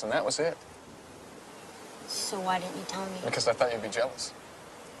headshots, and that was it. So why didn't you tell me? Because I thought you'd be jealous.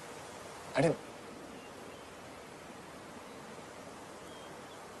 I didn't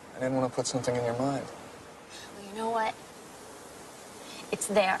want to put something in your mind. Well, you know what? It's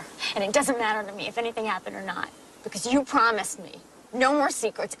there. And it doesn't matter to me if anything happened or not. Because you promised me no more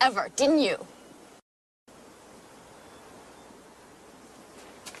secrets ever, didn't you?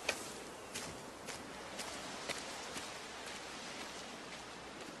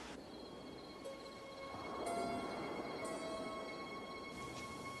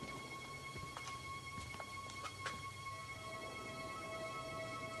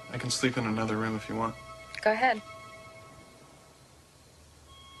 I can sleep in another room if you want. Go ahead.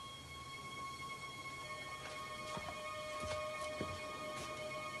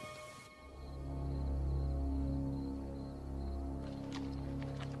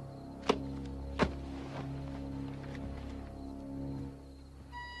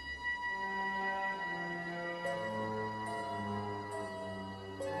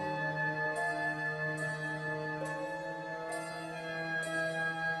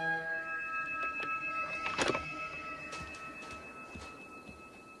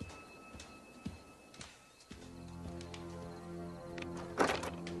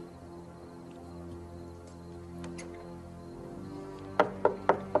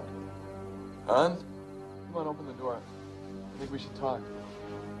 Hon? Come on, open the door. I think we should talk.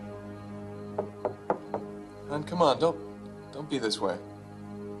 Hon, come on, don't be this way.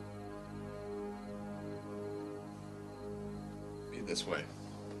 Be this way.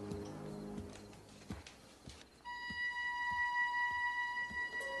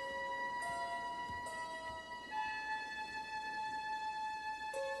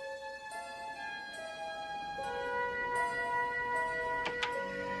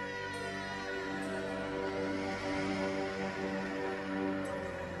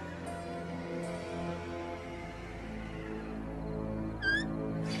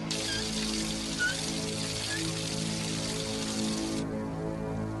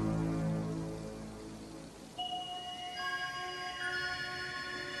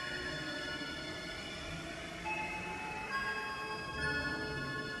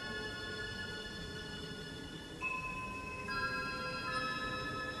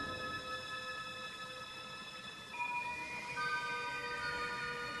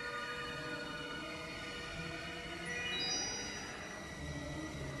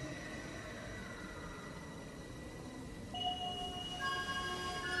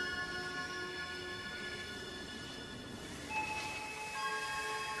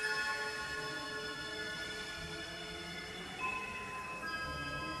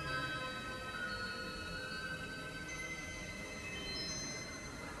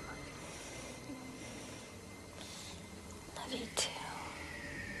 Love you too.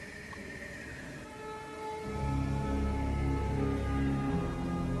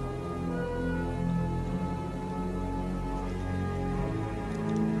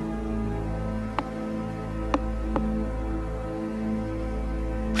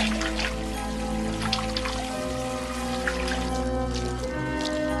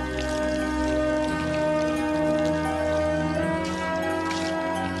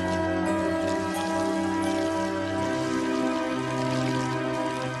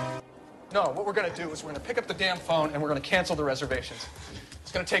 No, what we're gonna do is we're gonna pick up the damn phone and we're gonna cancel the reservations.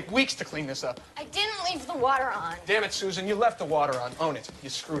 It's gonna take weeks to clean this up. I didn't leave the water on. Damn it, Susan, you left the water on. Own it. You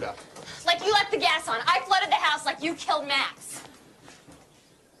screwed up. Like you left the gas on. I flooded the house like you killed Max.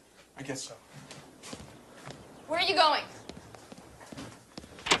 I guess so. Where are you going?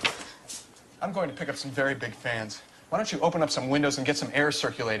 I'm going to pick up some very big fans. Why don't you open up some windows and get some air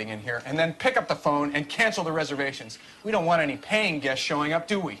circulating in here, and then pick up the phone and cancel the reservations? We don't want any paying guests showing up,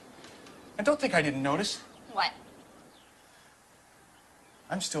 do we? And don't think I didn't notice. What?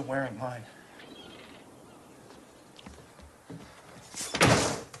 I'm still wearing mine.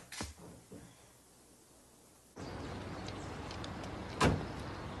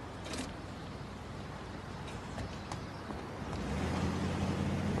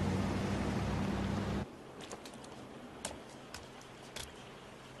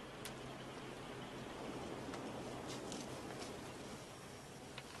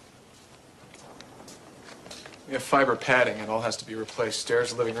 We have fiber padding. It all has to be replaced.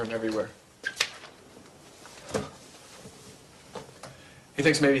 Stairs, living room, everywhere. He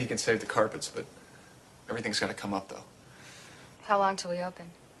thinks maybe he can save the carpets, but everything's got to come up, though. How long till we open?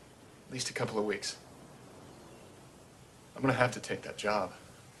 At least a couple of weeks. I'm going to have to take that job.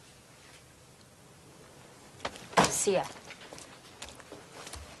 See ya.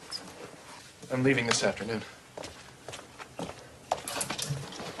 I'm leaving this afternoon.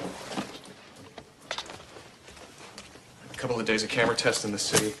 A couple of days of camera tests in the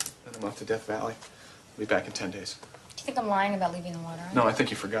city, then I'm off to Death Valley. I'll be back in 10 days. Do you think I'm lying about leaving the water on? No, I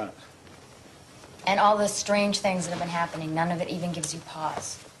think you forgot. And all the strange things that have been happening, none of it even gives you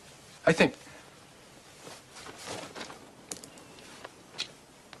pause. I think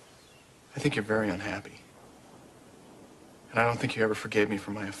you're very unhappy. And I don't think you ever forgave me for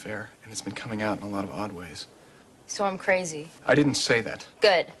my affair, and it's been coming out in a lot of odd ways. So I'm crazy. I didn't say that.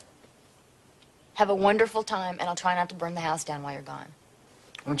 Good. Have a wonderful time, and I'll try not to burn the house down while you're gone.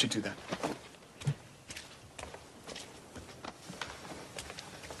 Why don't you do that?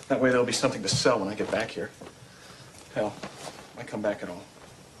 That way there'll be something to sell when I get back here. Hell, I come back at all.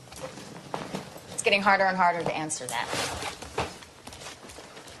 It's getting harder and harder to answer that.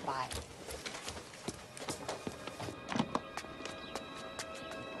 Bye.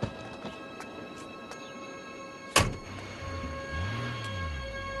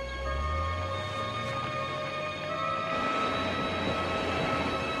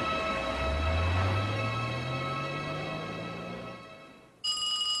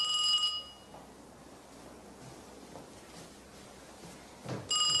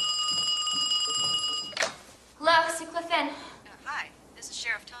 Hello, Seacliff Inn. Hi, this is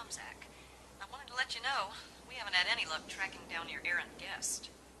Sheriff Tomzak. I wanted to let you know we haven't had any luck tracking down your errant guest.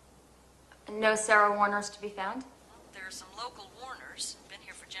 No Sarah Warners to be found? There are some local Warners, been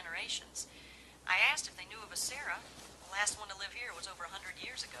here for generations. I asked if they knew of a Sarah. The last one to live here was over 100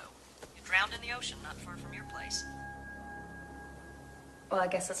 years ago. You drowned in the ocean, not far from your place. Well, I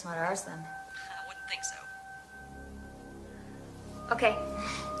guess that's not ours then. I wouldn't think so. Okay,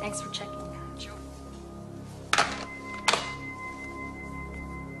 thanks for checking. Sure.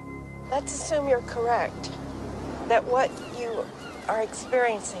 Let's assume you're correct, that what you are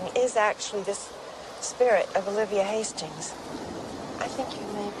experiencing is actually this spirit of Olivia Hastings. I think you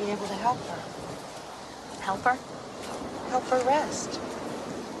may be able to help her. Help her? Help her rest.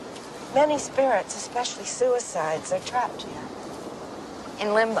 Many spirits, especially suicides, are trapped here.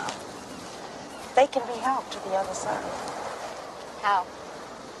 In limbo. They can be helped to the other side. How?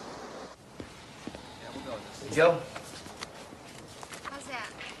 Joe? How's that?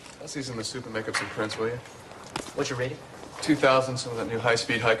 I'll see some of the soup and make up some prints, will you? What's your rating? 2,000, some of that new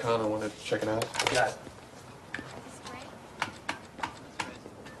high-speed Hicon. I wanted to check it out. Got it.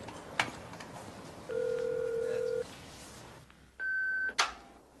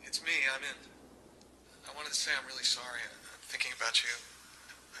 It's me, I'm in. I wanted to say I'm really sorry. I'm thinking about you.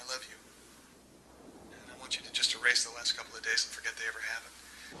 I love you. And I want you to just erase the last couple of days and forget they ever happened.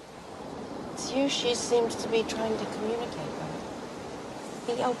 It's you she seems to be trying to communicate with.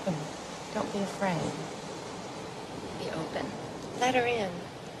 Be open. Don't be afraid. Be open. Let her in.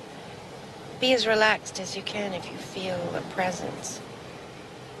 Be as relaxed as you can if you feel a presence.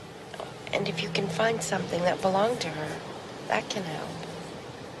 And if you can find something that belonged to her, that can help.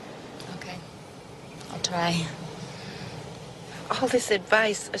 Okay. I'll try. All this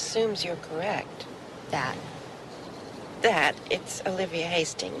advice assumes you're correct. That. That it's Olivia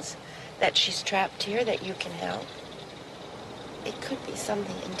Hastings. That she's trapped here, that you can help. It could be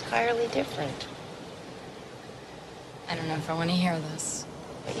something entirely different. I don't know if I want to hear this.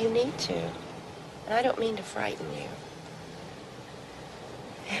 But you need to. And I don't mean to frighten you.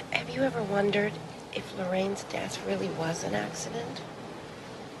 Have you ever wondered if Lorraine's death really was an accident?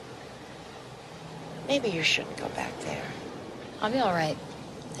 Maybe you shouldn't go back there. I'll be all right.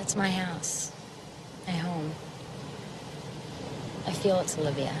 That's my house. My home. I feel it's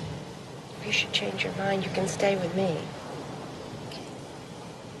Olivia. If you should change your mind, you can stay with me. Okay.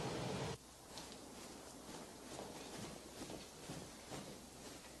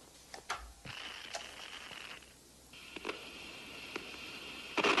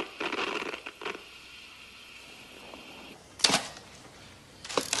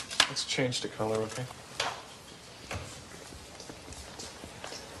 Let's change the color, okay?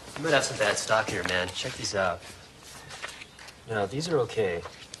 You might have some bad stock here, man. Check these out. No, these are okay.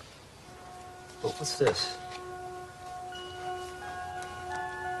 But what's this?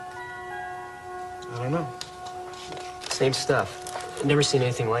 I don't know. Same stuff. I've never seen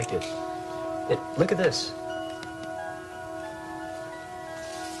anything like it. And look at this.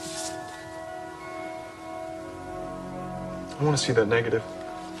 I want to see that negative.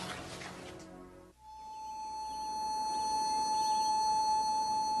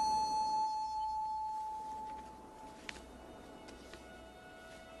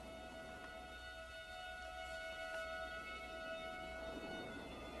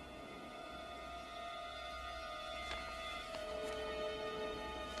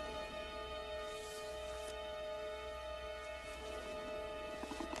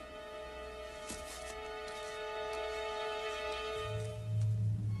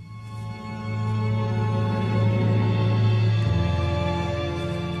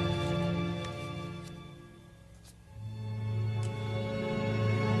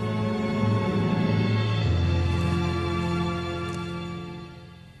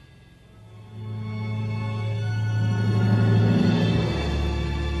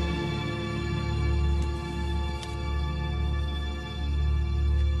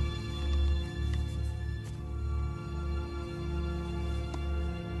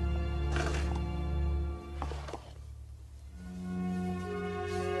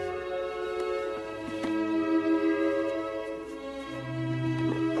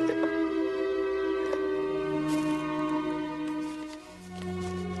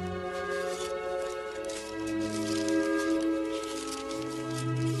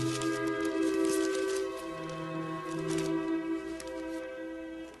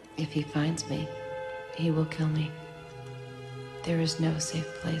 If he finds me, he will kill me. There is no safe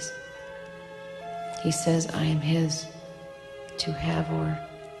place. He says I am his, to have or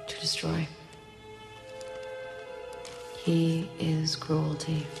to destroy. He is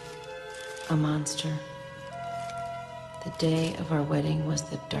cruelty, a monster. The day of our wedding was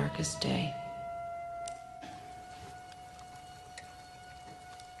the darkest day.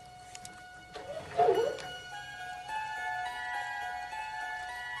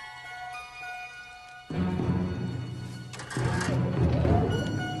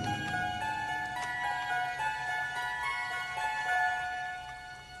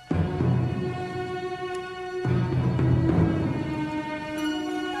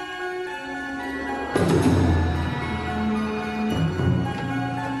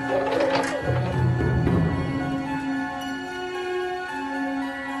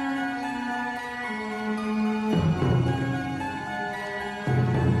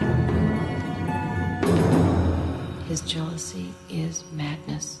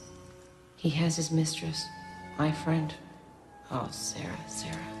 He has his mistress, my friend. Oh, Sarah,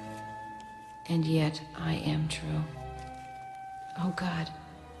 Sarah. And yet I am true. Oh, God,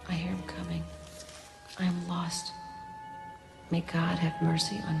 I hear him coming. I am lost. May God have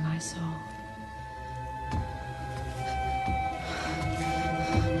mercy on my soul.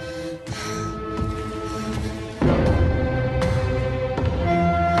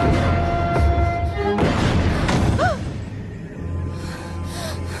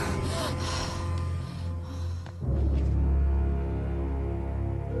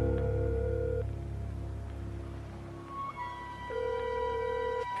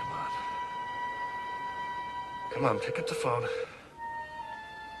 Come on, pick up the phone.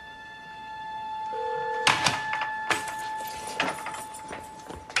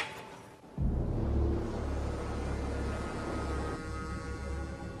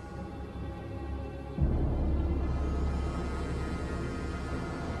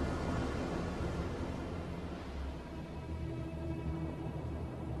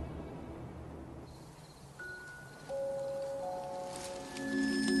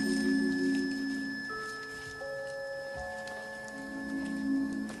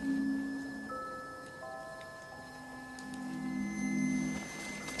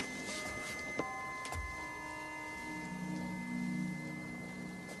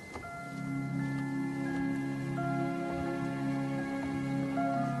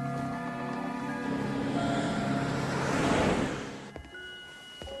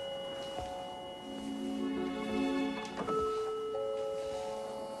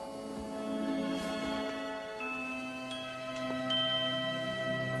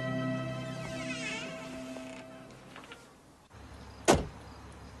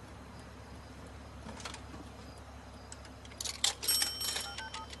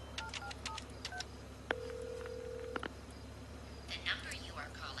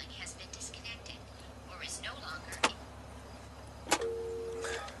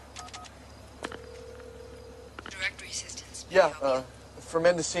 Yeah, for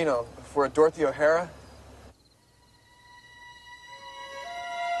Mendocino, for Dorothy O'Hara.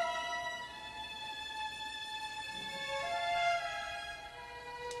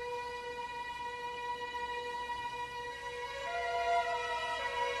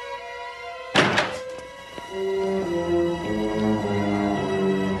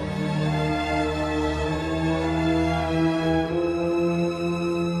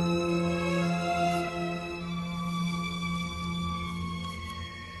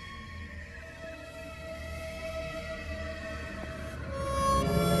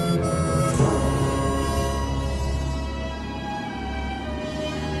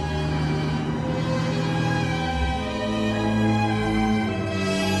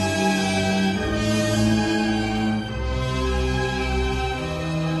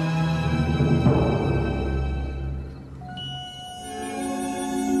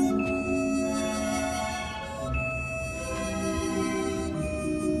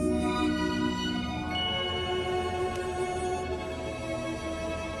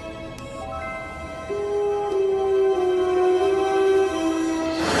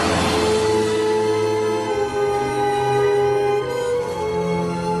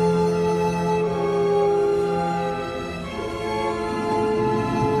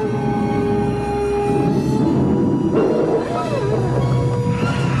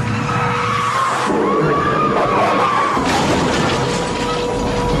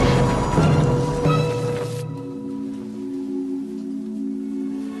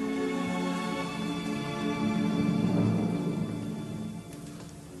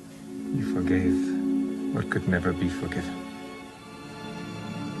 You forgave what could never be forgiven.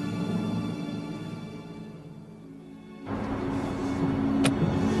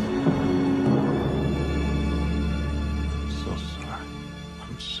 I'm so sorry.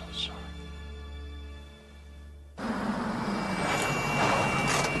 I'm so sorry.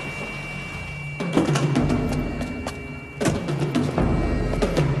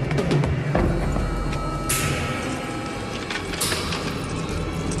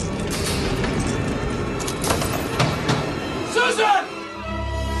 Susan!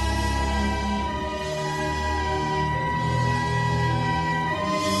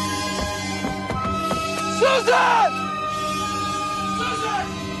 Susan! Susan!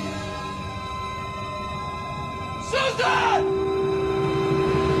 Susan!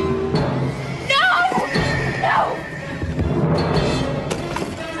 No! No!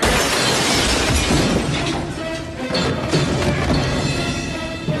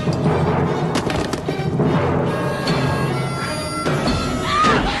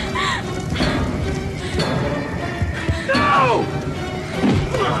 No!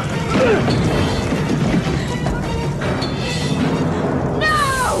 No!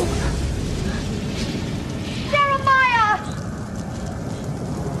 Jeremiah!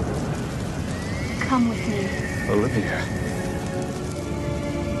 Come with me. Olivia.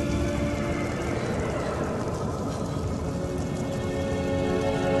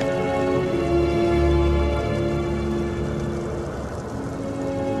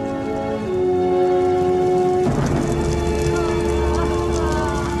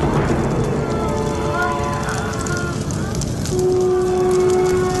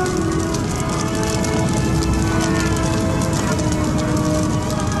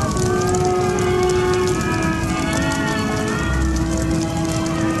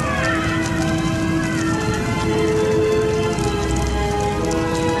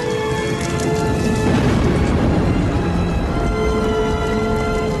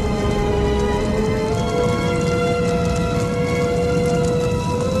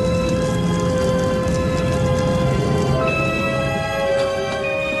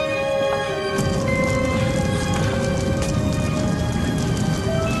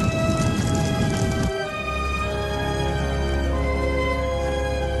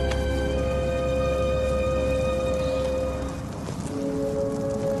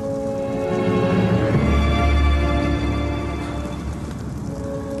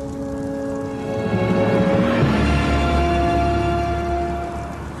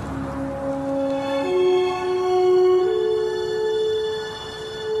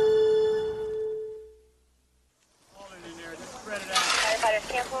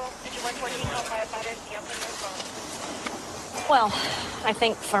 Well, I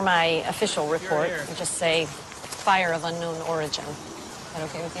think for my official report, I'll just say fire of unknown origin. Is that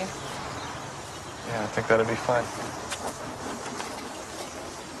okay with you? Yeah, I think that'd be fine.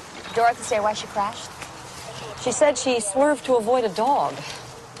 Did Dorothy say why she crashed? She said she swerved to avoid a dog.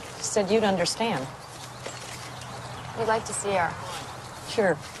 She said you'd understand. We'd like to see her.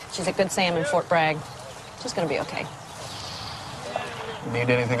 Sure. She's at Good Sam in Fort Bragg. She's gonna be okay. You need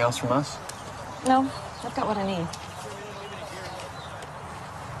anything else from us? No, I've got what I need.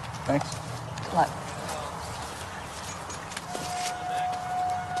 Thanks. Good luck.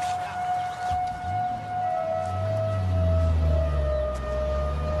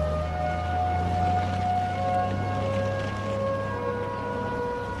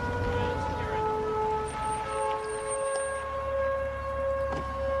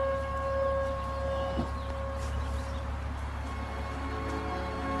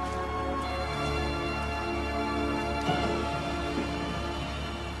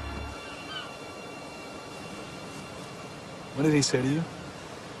 What did he say to you?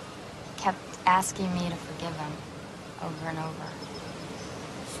 Kept asking me to forgive him over and over.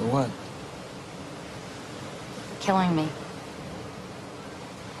 For what? For killing me.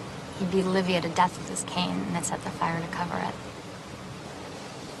 He beat Olivia to death with his cane and then set the fire to cover it.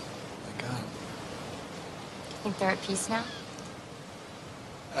 My God. Think they're at peace now?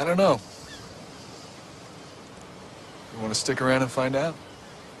 I don't know. You want to stick around and find out?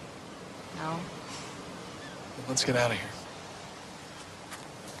 No. Well, let's get out of here.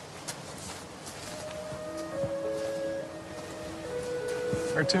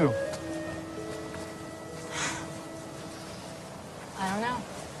 Where to? I don't know.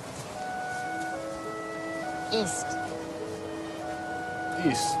 East.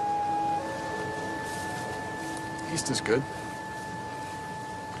 East. East is good.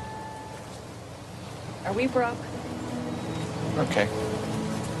 Are we broke? Okay.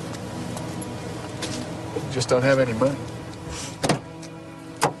 Just don't have any money.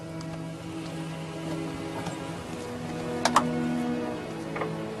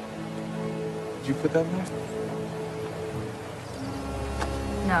 Did you put that in there?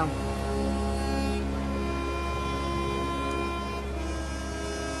 No.